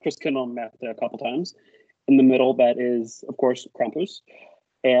Christkindl map a couple times. In the middle, that is, of course, Krampus.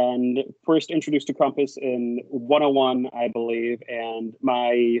 And first introduced to Krampus in 101, I believe, and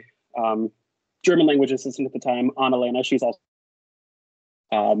my German language assistant at the time, Annalena, she's also,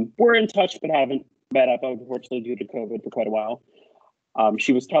 we're in touch but haven't met up, unfortunately, due to COVID for quite a while.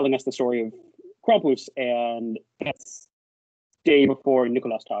 She was telling us the story of Krampus, and that's day before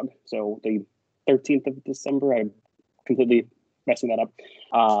Nikolaustag, so the 13th of December. I'm completely messing that up.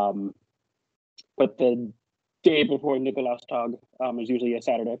 But the day before Nikolaustag is usually a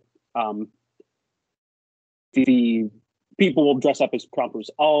Saturday. The people will dress up as Krampus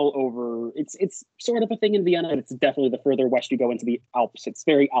all over. It's sort of a thing in Vienna. It's definitely the further west you go into the Alps. It's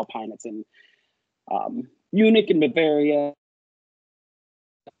very alpine. It's in Munich and Bavaria,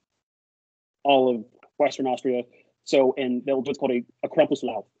 all of Western Austria. So, and they'll do what's called a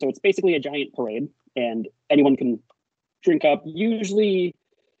Krampuslauf. So it's basically a giant parade, and anyone can drink up. Usually,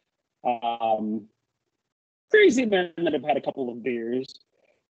 crazy men that have had a couple of beers.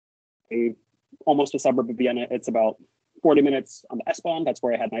 Almost a suburb of Vienna. It's about 40 minutes on the S-Bahn. That's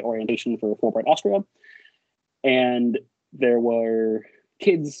where I had my orientation for Fulbright Austria. And there were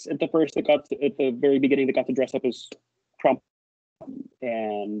kids at the very beginning that got to dress up as Trump.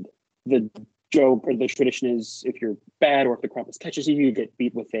 And the joke or the tradition is if you're bad or if the Krampus catches you, you get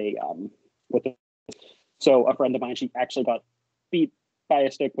beat with a. So a friend of mine, she actually got beat by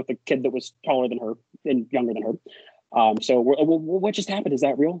a stick with a kid that was taller than her and younger than her. So what just happened? Is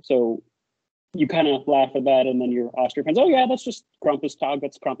that real? So you kind of laugh at that, and then your Austrian friends, oh yeah, that's just Krampustag,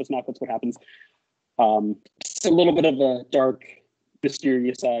 that's Krampusnacht, that's what happens. It's a little bit of a dark,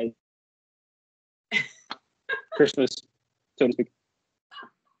 mysterious side Christmas, so to speak.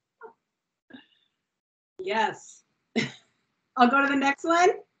 Yes. I'll go to the next one.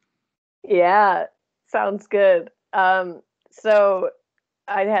 Yeah, sounds good. So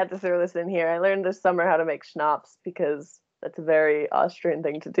I had to throw this in here. I learned this summer how to make schnapps because that's a very Austrian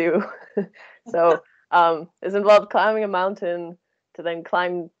thing to do. So this involved climbing a mountain to then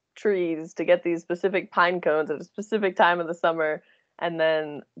climb trees to get these specific pine cones at a specific time of the summer, and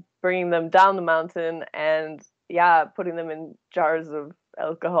then bringing them down the mountain and putting them in jars of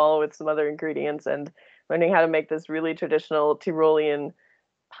alcohol with some other ingredients and learning how to make this really traditional Tyrolean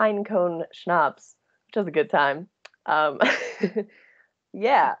pine cone schnapps, which was a good time.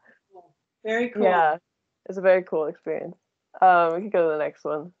 Yeah. Very cool. Yeah, it's a very cool experience. We can go to the next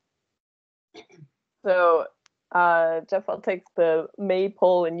one. So, Jeff, I'll take the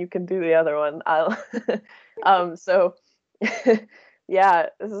maypole and you can do the other one. So, yeah,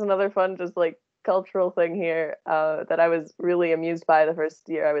 this is another fun, just like cultural thing here that I was really amused by the first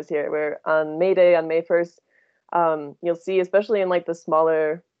year I was here. Where on May Day, on May 1st, you'll see, especially in like the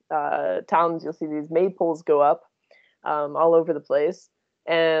smaller towns, you'll see these maypoles go up all over the place.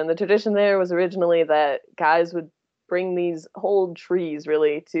 And the tradition there was originally that guys would bring these whole trees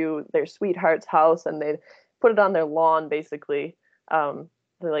really to their sweetheart's house, and they'd put it on their lawn basically,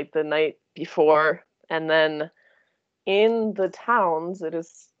 like the night before. And then in the towns, it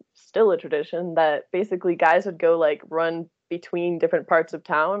is still a tradition that basically guys would go like run between different parts of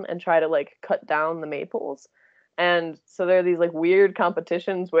town and try to like cut down the maypoles. And so there are these like weird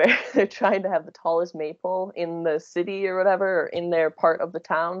competitions where they're trying to have the tallest maypole in the city or whatever, or in their part of the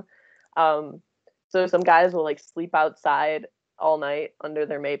town. So some guys will like sleep outside all night under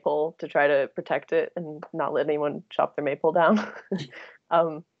their maypole to try to protect it and not let anyone chop their maypole down.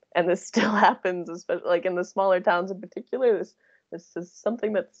 And this still happens, especially like in the smaller towns in particular. This is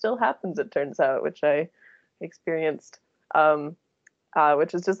something that still happens, it turns out, which I experienced,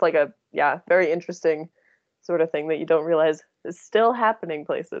 which is just like a very interesting sort of thing that you don't realize is still happening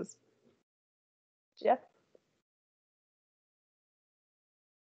places. Jeff?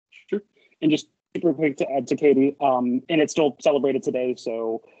 Sure. And just super quick to add to Katie, and it's still celebrated today.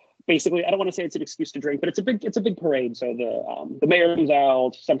 So basically, I don't want to say it's an excuse to drink, but it's a big parade. So the mayor comes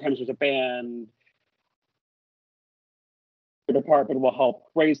out. Sometimes there's a band. The department will help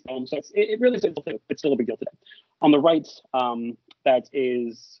raise them. So it really is it's still a big deal today. On the right, that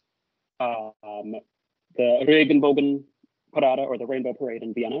is the Regenbogen Parade, or the Rainbow Parade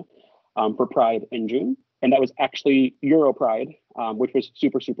in Vienna, for Pride in June. And that was actually Euro Pride, which was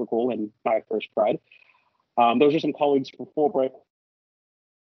super, super cool, and my first Pride. Those are some colleagues from Fulbright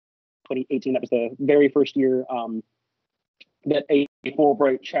 2018. That was the very first year that a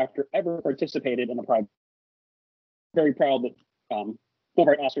Fulbright chapter ever participated in a Pride. Very proud that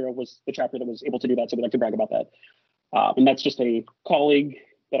Fulbright Austria was the chapter that was able to do that, so we'd like to brag about that. And that's just a colleague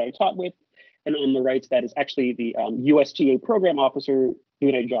that I taught with. And on the right, that is actually the USTA program officer,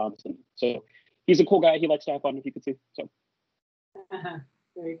 Dune Johnson. So he's a cool guy. He likes to have fun, if you could see. So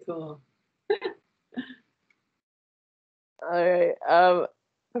very cool. All right.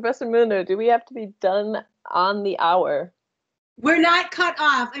 Professor Muno, do we have to be done on the hour? We're not cut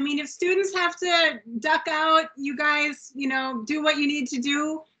off. I mean, if students have to duck out, you guys, do what you need to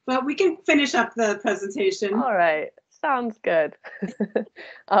do, but we can finish up the presentation. All right. Sounds good.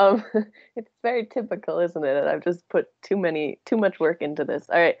 It's very typical, isn't it? I've just put too much work into this.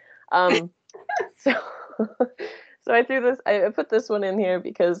 All right. So I put this one in here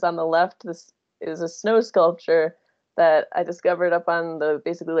because on the left, this is a snow sculpture that I discovered up on the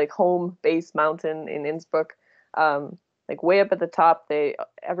basically like home base mountain in Innsbruck. Like way up at the top, they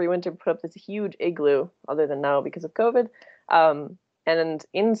every winter put up this huge igloo, other than now because of COVID. And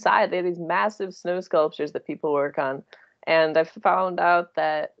inside, they have these massive snow sculptures that people work on. And I found out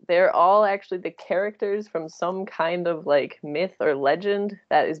that they're all actually the characters from some kind of like myth or legend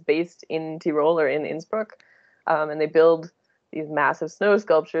that is based in Tyrol or in Innsbruck. And they build these massive snow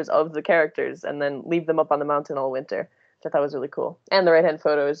sculptures of the characters and then leave them up on the mountain all winter, which I thought was really cool. And the right-hand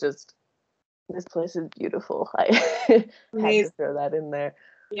photo is just, this place is beautiful. I had to throw that in there.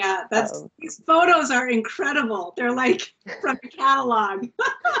 Yeah, these photos are incredible. They're like from the catalog.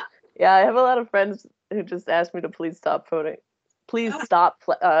 Yeah, I have a lot of friends who just asked me to please stop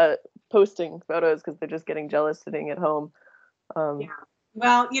posting photos because they're just getting jealous sitting at home. Yeah.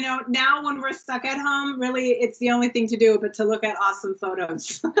 Well, now when we're stuck at home, really, it's the only thing to do but to look at awesome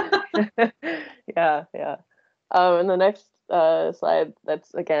photos. Yeah. And the next slide,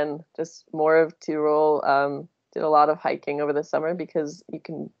 that's again just more of Tyrol. Did a lot of hiking over the summer because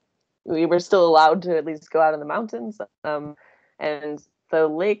we were still allowed to at least go out in the mountains. And the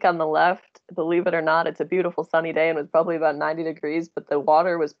lake on the left, believe it or not, it's a beautiful sunny day and it was probably about 90 degrees, but the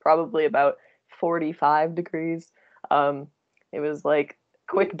water was probably about 45 degrees. It was like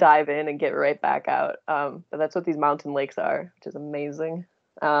quick dive in and get right back out. But that's what these mountain lakes are, which is amazing.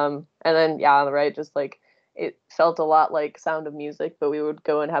 And then, yeah, on the right, just like, it felt a lot like Sound of Music, but we would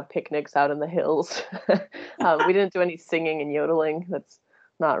go and have picnics out in the hills. We didn't do any singing and yodeling. That's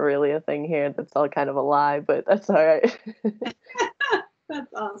not really a thing here. That's all kind of a lie, but that's all right.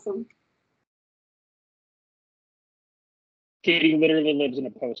 That's awesome. Katie literally lives in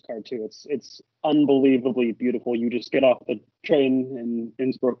a postcard too. It's unbelievably beautiful. You just get off the train in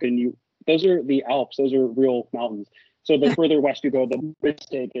Innsbruck and those are the Alps. Those are real mountains. So the further west you go, the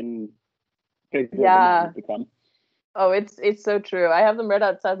mistaken yeah. Become. Oh, it's so true. I have them right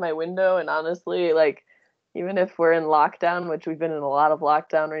outside my window, and honestly, like, even if we're in lockdown, which we've been in a lot of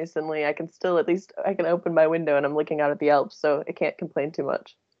lockdown recently, I can still I can open my window and I'm looking out at the Alps, so I can't complain too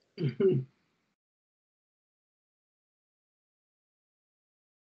much.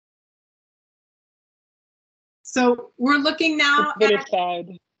 So we're looking now at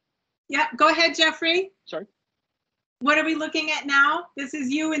side. Yeah, go ahead, Jeffrey. Sorry. What are we looking at now? This is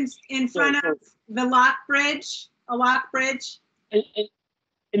you in front of the lock bridge, a lock bridge.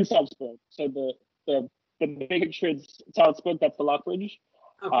 In Salzburg. So the big Salzburg, that's the lock bridge.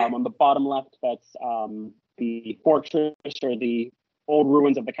 Okay. On the bottom left, that's the fortress or the old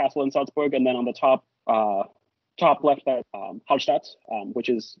ruins of the castle in Salzburg, and then on the top left, that's Hallstatt, which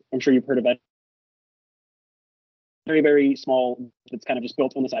is, I'm sure you've heard of that. Very, very small. It's kind of just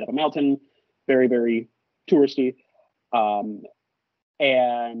built on the side of a mountain. Very, very touristy.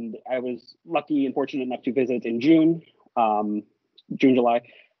 And I was lucky and fortunate enough to visit in June, July,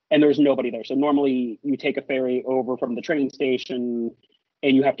 and there was nobody there. So normally you take a ferry over from the train station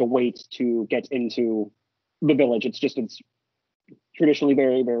and you have to wait to get into the village. It's traditionally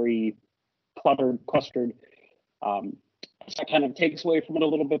very, very clustered. So that kind of takes away from it a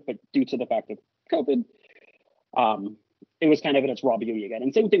little bit, but due to the fact of COVID, it was kind of in its raw beauty again.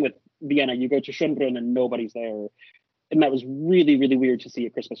 And same thing with Vienna. You go to Schönbrunn and nobody's there. and that was really, really weird to see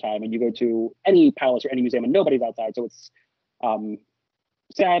at Christmas time. And you go to any palace or any museum and nobody's outside. So it's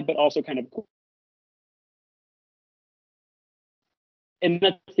sad, but also kind of cool. And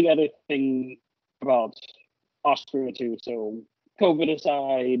that's the other thing about Austria too. So COVID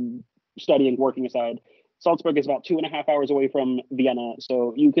aside, studying, working aside, Salzburg is about 2.5 hours away from Vienna.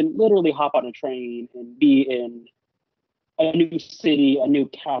 So you can literally hop on a train and be in a new city, a new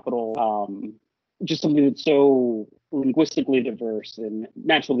capital, just something that's so linguistically diverse and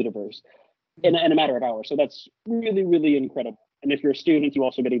naturally diverse in a matter of hours. So that's really, really incredible. And if you're a student, you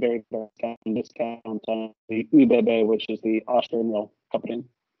also get a very discount on the ÖBB, which is the Austrian rail company.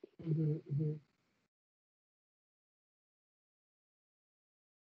 Mm-hmm, mm-hmm.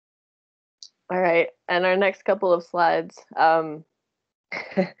 All right, and our next couple of slides.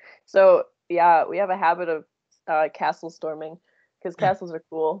 So yeah, we have a habit of castle storming because castles are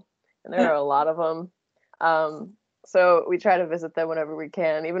cool, and there are a lot of them. So we try to visit them whenever we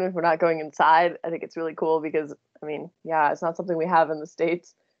can, even if we're not going inside. I think it's really cool because, I mean, yeah, it's not something we have in the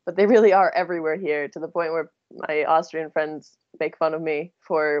States, but they really are everywhere here, to the point where my Austrian friends make fun of me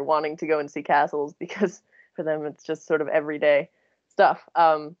for wanting to go and see castles because for them it's just sort of everyday stuff.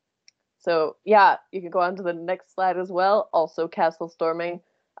 So yeah, you can go on to the next slide as well. Also castle storming.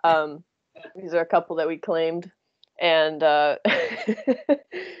 These are a couple that we claimed. And and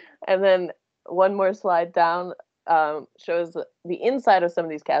then one more slide down shows the inside of some of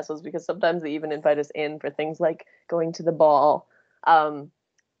these castles, because sometimes they even invite us in for things like going to the ball.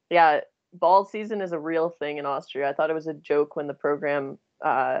 Yeah, ball season is a real thing in Austria. I thought it was a joke when the program,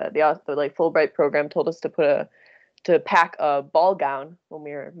 the like Fulbright program, told us to pack a ball gown when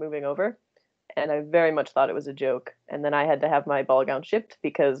we were moving over, and I very much thought it was a joke. And then I had to have my ball gown shipped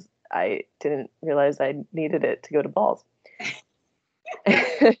because I didn't realize I needed it to go to balls.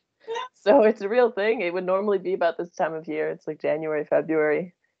 So it's a real thing. It would normally be about this time of year. It's like January,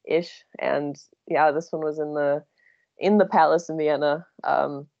 February-ish. And yeah, this one was in the palace in Vienna.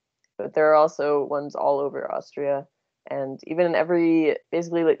 But there are also ones all over Austria. And even in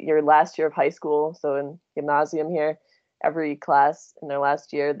basically like your last year of high school, so in gymnasium here, every class in their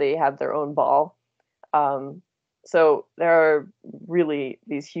last year, they have their own ball. So there are really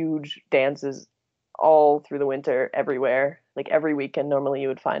these huge dances all through the winter everywhere. Like every weekend, normally you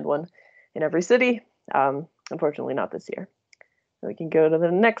would find one in every city. Unfortunately, not this year. We can go to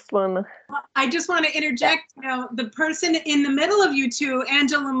the next one. I just want to interject, you know, the person in the middle of you two,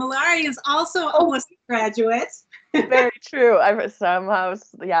 Angela Malari, is also a Wooster graduate. Very true. I somehow,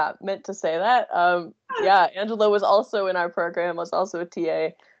 meant to say that. Yeah, Angela was also in our program, was also a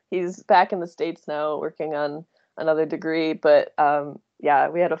TA. He's back in the States now working on another degree. But yeah,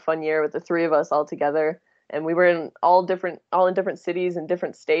 we had a fun year with the three of us all together. And we were all in different cities and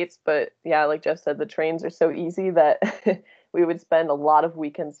different states. But yeah, like Jeff said, the trains are so easy that we would spend a lot of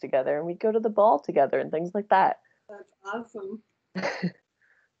weekends together, and we'd go to the ball together and things like that. That's awesome.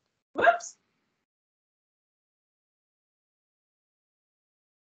 Whoops.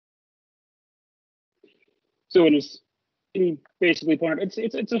 So it is basically pointed.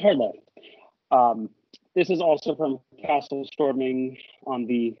 It's a hard life. This is also from Castle Storming on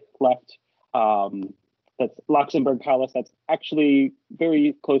the left. That's Luxembourg Palace. That's actually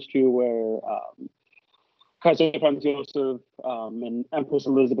very close to where Kaiser Franz Joseph and Empress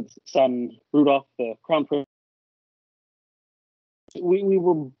Elizabeth's son Rudolph, the crown prince. We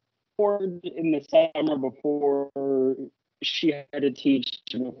were born in the summer before she had to teach,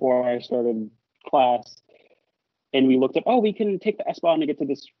 before I started class. And we looked up, we can take the S-Bahn to get to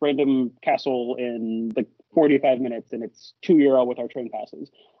this random castle in like 45 minutes, and it's €2 with our train passes.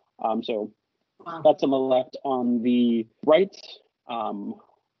 So wow. That's on the left. On the right,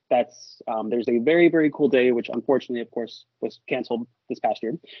 there's a very, very cool day, which unfortunately, of course, was canceled this past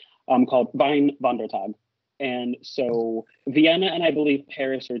year, called Weinwandertag. And so Vienna and I believe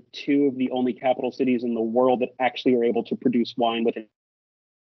Paris are two of the only capital cities in the world that actually are able to produce wine within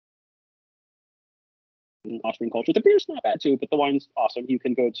Austrian culture. The beer's not bad too, but the wine's awesome. You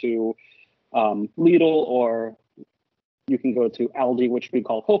can go to Lidl, or you can go to Aldi, which we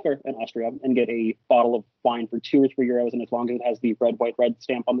call Hofer in Austria, and get a bottle of wine for €2 or €3. And as long as it has the red, white, red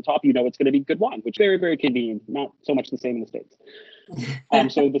stamp on the top, you know it's going to be good wine, which is very, very convenient. Not so much the same in the States.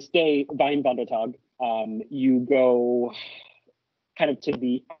 So this day, Weinwandertag, you go kind of to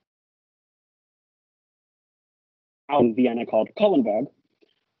the out in Vienna called Kollenberg.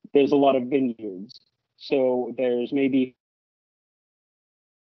 There's a lot of vineyards. So there's maybe,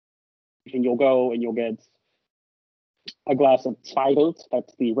 and you'll go and you'll get a glass of Zweigelt,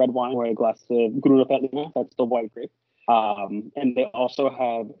 that's the red wine, or a glass of Grüne Veltliner, that's the white grape. And they also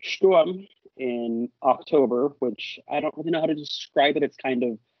have Sturm, in October, which I don't really know how to describe it. It's kind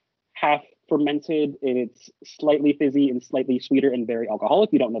of half fermented, and it's slightly fizzy and slightly sweeter and very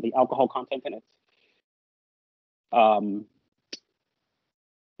alcoholic. You don't know the alcohol content in it.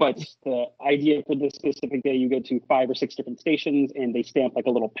 But the idea for this specific day, you go to 5 or 6 different stations and they stamp like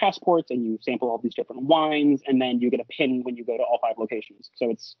a little passport and you sample all these different wines, and then you get a pin when you go to all 5 locations. So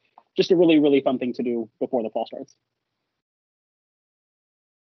it's just a really, really fun thing to do before the fall starts.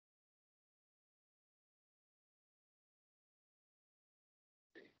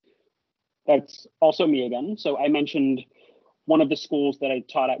 That's also me again. So I mentioned one of the schools that I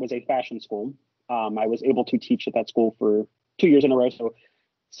taught at was a fashion school. I was able to teach at that school for 2 years in a row. So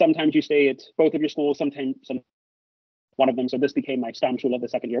sometimes you stay at both of your schools, sometimes one of them. So this became my Stammschule of the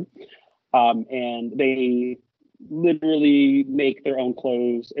second year. And they literally make their own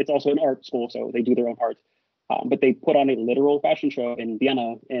clothes. It's also an art school, so they do their own art. But they put on a literal fashion show in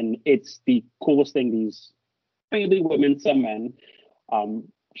Vienna, and it's the coolest thing. These mainly women, some men,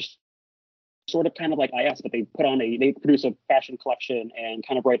 just sort of kind of like IS, but they produce a fashion collection and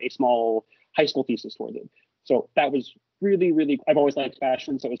kind of write a small high school thesis towards it. So that was really, really, I've always liked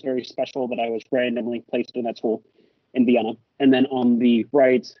fashion, so it was very special that I was randomly placed in that school in Vienna. And then on the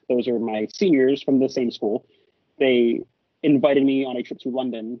right, those are my seniors from the same school. They invited me on a trip to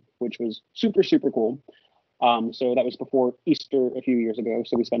London, which was super, super cool. So that was before Easter a few years ago.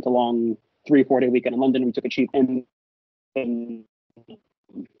 So we spent a long 3-4 day weekend in London. We took a cheap and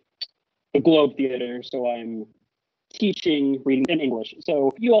the Globe Theater. So I'm teaching, reading in English.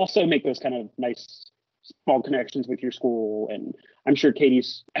 So you also make those kind of nice small connections with your school. And I'm sure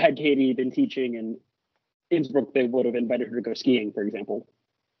had Katie been teaching in Innsbruck, they would have invited her to go skiing, for example.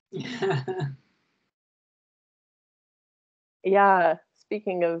 Yeah,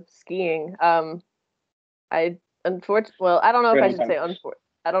 speaking of skiing, I I don't know if I should say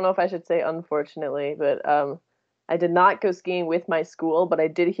I don't know if I should say unfortunately, but I did not go skiing with my school, but I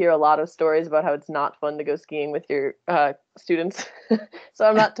did hear a lot of stories about how it's not fun to go skiing with your students. So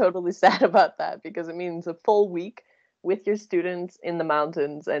I'm not totally sad about that, because it means a full week with your students in the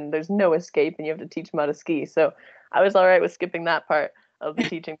mountains and there's no escape and you have to teach them how to ski. So I was all right with skipping that part of the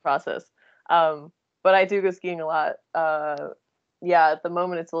teaching process. But I do go skiing a lot. Yeah, at the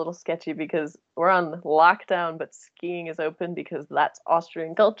moment it's a little sketchy because we're on lockdown, but skiing is open because that's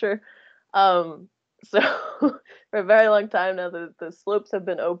Austrian culture. So for a very long time now, the slopes have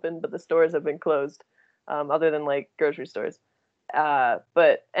been open, but the stores have been closed, other than like grocery stores.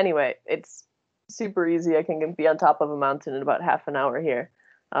 But anyway, it's super easy. I can be on top of a mountain in about half an hour here.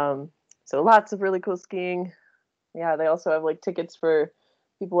 So lots of really cool skiing. Yeah, they also have like tickets for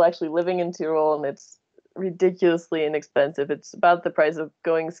people actually living in Tyrol, and it's ridiculously inexpensive. It's about the price of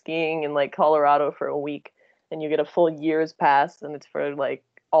going skiing in like Colorado for a week, and you get a full year's pass, and it's for like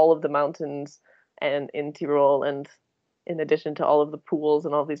all of the mountains and in Tyrol, and in addition to all of the pools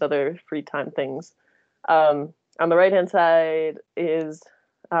and all these other free time things. On the right hand side is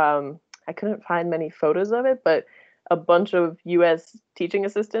I couldn't find many photos of it, but a bunch of US teaching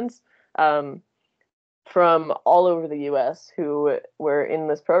assistants from all over the US who were in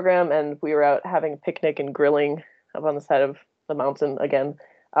this program, and we were out having a picnic and grilling up on the side of the mountain again.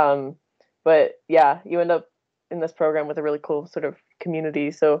 But yeah, you end up in this program with a really cool sort of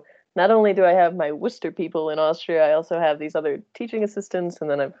community. So not only do I have my Wooster people in Austria, I also have these other teaching assistants, and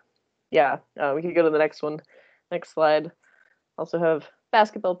then we could go to the next one, next slide. Also have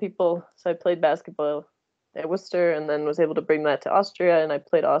basketball people. So I played basketball at Worcester and then was able to bring that to Austria, and I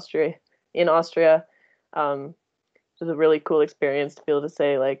played in Austria. It was a really cool experience to be able to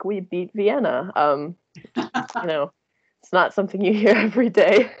say, like, we beat Vienna. It's not something you hear every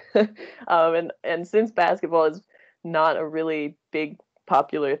day. And since basketball is not a really big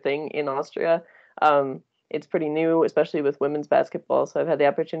popular thing in Austria, it's pretty new, especially with women's basketball. So I've had the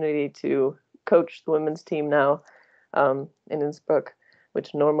opportunity to coach the women's team now in Innsbruck,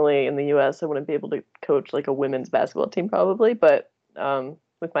 which normally in the US I wouldn't be able to coach like a women's basketball team probably. But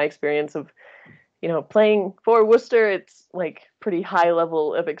with my experience of playing for Worcester, it's like pretty high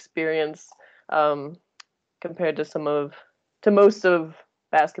level of experience compared to most of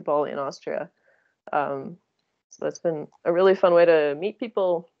basketball in Austria. So that's been a really fun way to meet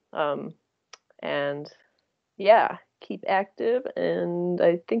people, and yeah, keep active. And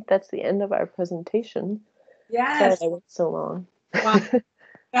I think that's the end of our presentation. Yes. Sorry I went so long. Wow.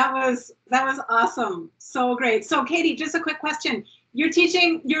 That was awesome. So great. So Katie, just a quick question. You're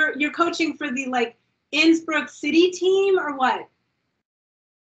coaching for the like Innsbruck city team or what?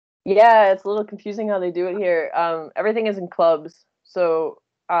 Yeah, it's a little confusing how they do it here. Everything is in clubs. So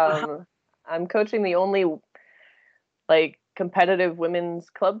I'm coaching the only like competitive women's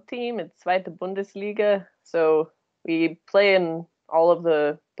club team. It's Zweite Bundesliga. So we play in all of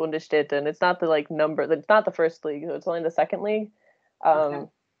the Bundesstädte, and it's not the like number. It's not the first league. So it's only the second league. Okay.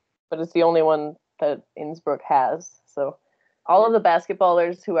 But it's the only one that Innsbruck has. So all of the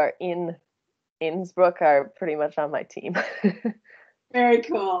basketballers who are in Innsbruck are pretty much on my team. Very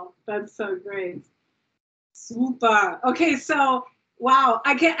cool. That's so great. Super. Okay, so wow.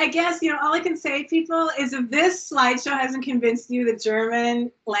 I guess all I can say, people, is if this slideshow hasn't convinced you that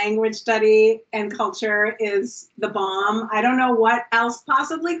German language study and culture is the bomb, I don't know what else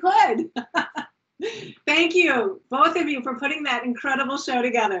possibly could. Thank you, both of you, for putting that incredible show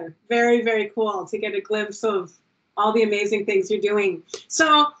together. Very, very cool to get a glimpse of all the amazing things you're doing.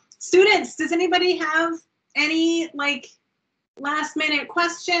 So, students, does anybody have any last minute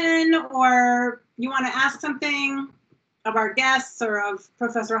question, or you want to ask something of our guests or of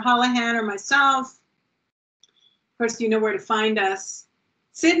Professor Holohan or myself? Of course, you know where to find us.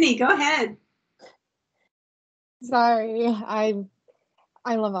 Sydney, go ahead. Sorry,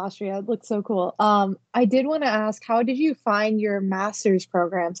 I love Austria. It looks so cool. I did want to ask, how did you find your master's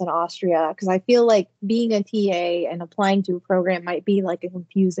programs in Austria? Because I feel like being a TA and applying to a program might be like a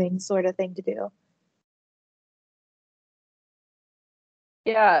confusing sort of thing to do.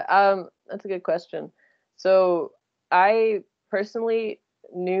 Yeah, that's a good question. So I personally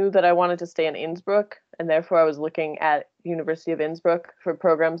knew that I wanted to stay in Innsbruck, and therefore I was looking at University of Innsbruck for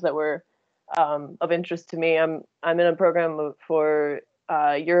programs that were of interest to me. I'm in a program for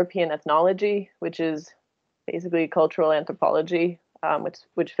European ethnology, which is basically cultural anthropology,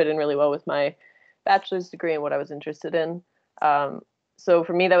 which fit in really well with my bachelor's degree and what I was interested in. So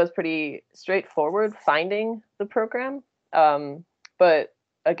for me, that was pretty straightforward finding the program. But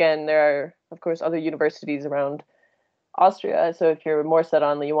again, there are, of course, other universities around Austria. So if you're more set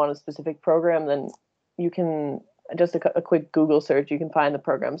on that you want a specific program, then you can just a quick Google search, you can find the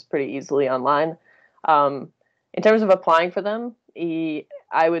programs pretty easily online. In terms of applying for them,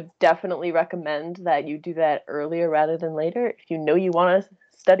 I would definitely recommend that you do that earlier rather than later. If you know you want to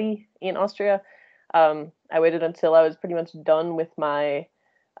study in Austria, I waited until I was pretty much done with my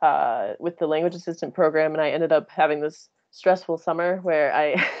with the language assistant program, and I ended up having this stressful summer where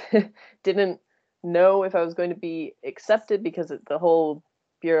I didn't know if I was going to be accepted because the whole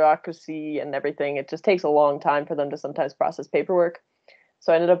bureaucracy and everything, it just takes a long time for them to sometimes process paperwork.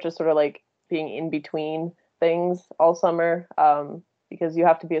 So I ended up just sort of like being in between things all summer, because you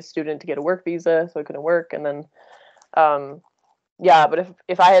have to be a student to get a work visa, so I couldn't work. And then yeah, but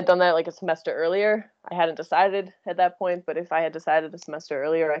if I had done that like a semester earlier, I hadn't decided at that point, but if I had decided a semester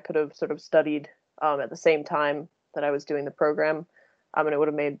earlier, I could have sort of studied at the same time that I was doing the program, and it would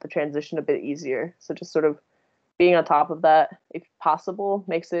have made the transition a bit easier. So just sort of being on top of that, if possible,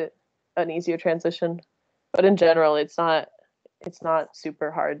 makes it an easier transition. But in general, it's not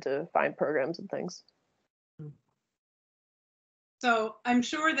super hard to find programs and things. So I'm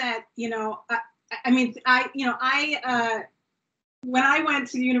sure that, when I went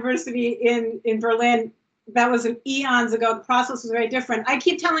to the university in Berlin, that was eons ago. The process was very different. I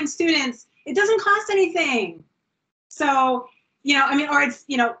keep telling students, it doesn't cost anything. So, or it's,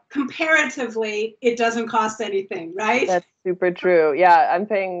 comparatively, it doesn't cost anything, right? That's super true. Yeah, I'm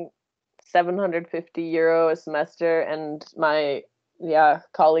paying €750 a semester, and my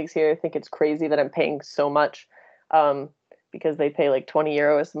colleagues here think it's crazy that I'm paying so much, because they pay like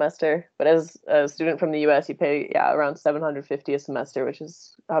 €20 a semester. But as a student from the US, you pay around $750 a semester, which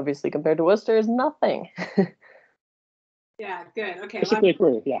is obviously compared to Worcester is nothing. Yeah, good. Okay. Basically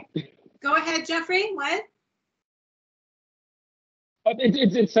true, yeah. Go ahead, Jeffrey. What?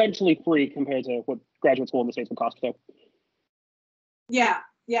 It's essentially free compared to what graduate school in the States would cost. So. Yeah.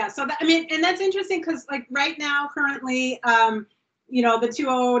 So and that's interesting because like right now, currently, the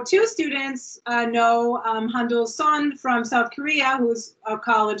 202 students know Handul Son from South Korea, who's a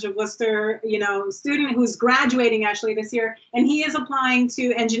College of Wooster, student who's graduating actually this year, and he is applying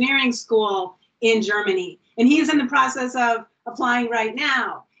to engineering school in Germany, and he's in the process of applying right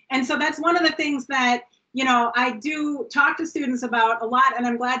now. And so that's one of the things that I do talk to students about a lot, and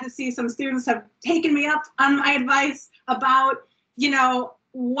I'm glad to see some students have taken me up on my advice about,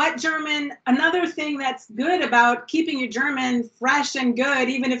 what German, another thing that's good about keeping your German fresh and good,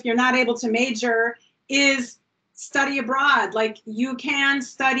 even if you're not able to major, is study abroad. Like you can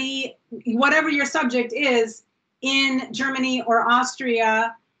study whatever your subject is in Germany or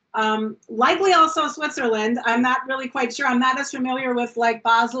Austria, likely also Switzerland. I'm not really quite sure. I'm not as familiar with like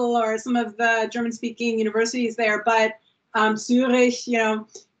Basel or some of the German-speaking universities there, but Zurich,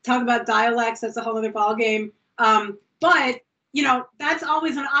 talk about dialects, that's a whole other ballgame. But you know, that's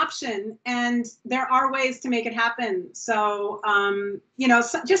always an option, and there are ways to make it happen. So, you know,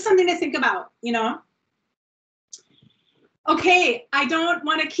 just something to think about, you know. Okay, I don't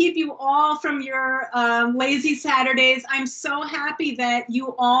want to keep you all from your lazy Saturdays. I'm so happy that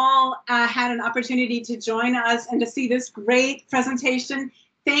you all had an opportunity to join us and to see this great presentation.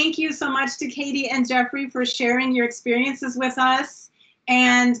 Thank you so much to Katie and Jeffrey for sharing your experiences with us.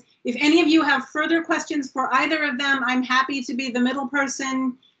 And if any of you have further questions for either of them, I'm happy to be the middle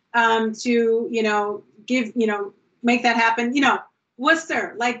person to, you know, give, you know, make that happen. You know,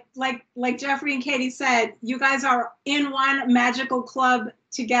 Wooster, like Jeffrey and Katie said, you guys are in one magical club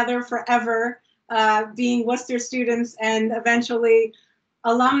together forever, being Wooster students and eventually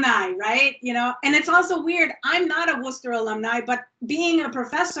alumni, right? You know, and it's also weird. I'm not a Wooster alumni, but being a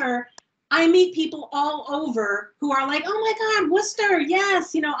professor, I meet people all over who are like, oh my God, Wooster,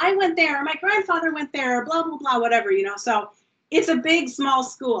 yes, you know, I went there, or my grandfather went there, or blah, blah, blah, whatever, you know. So it's a big, small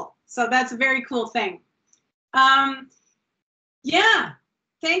school. So that's a very cool thing. Ja,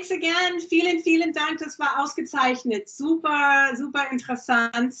 thanks again. Vielen, vielen Dank. Das war ausgezeichnet. Super, super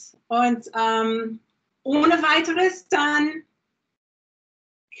interessant. Und ohne weiteres, dann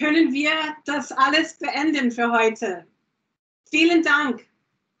können wir das alles beenden für heute. Vielen Dank.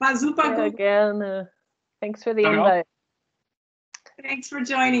 War super gut. Gerne. Thanks for the invite. Thanks for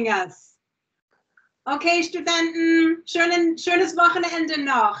joining us. Okay, Studenten, schönes Wochenende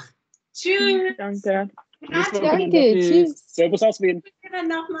noch. Tschüss. Danke. Grazie. Danke. Tschüss. Servus aus Wien.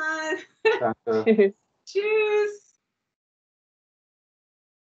 Nochmal. Danke. Tschüss.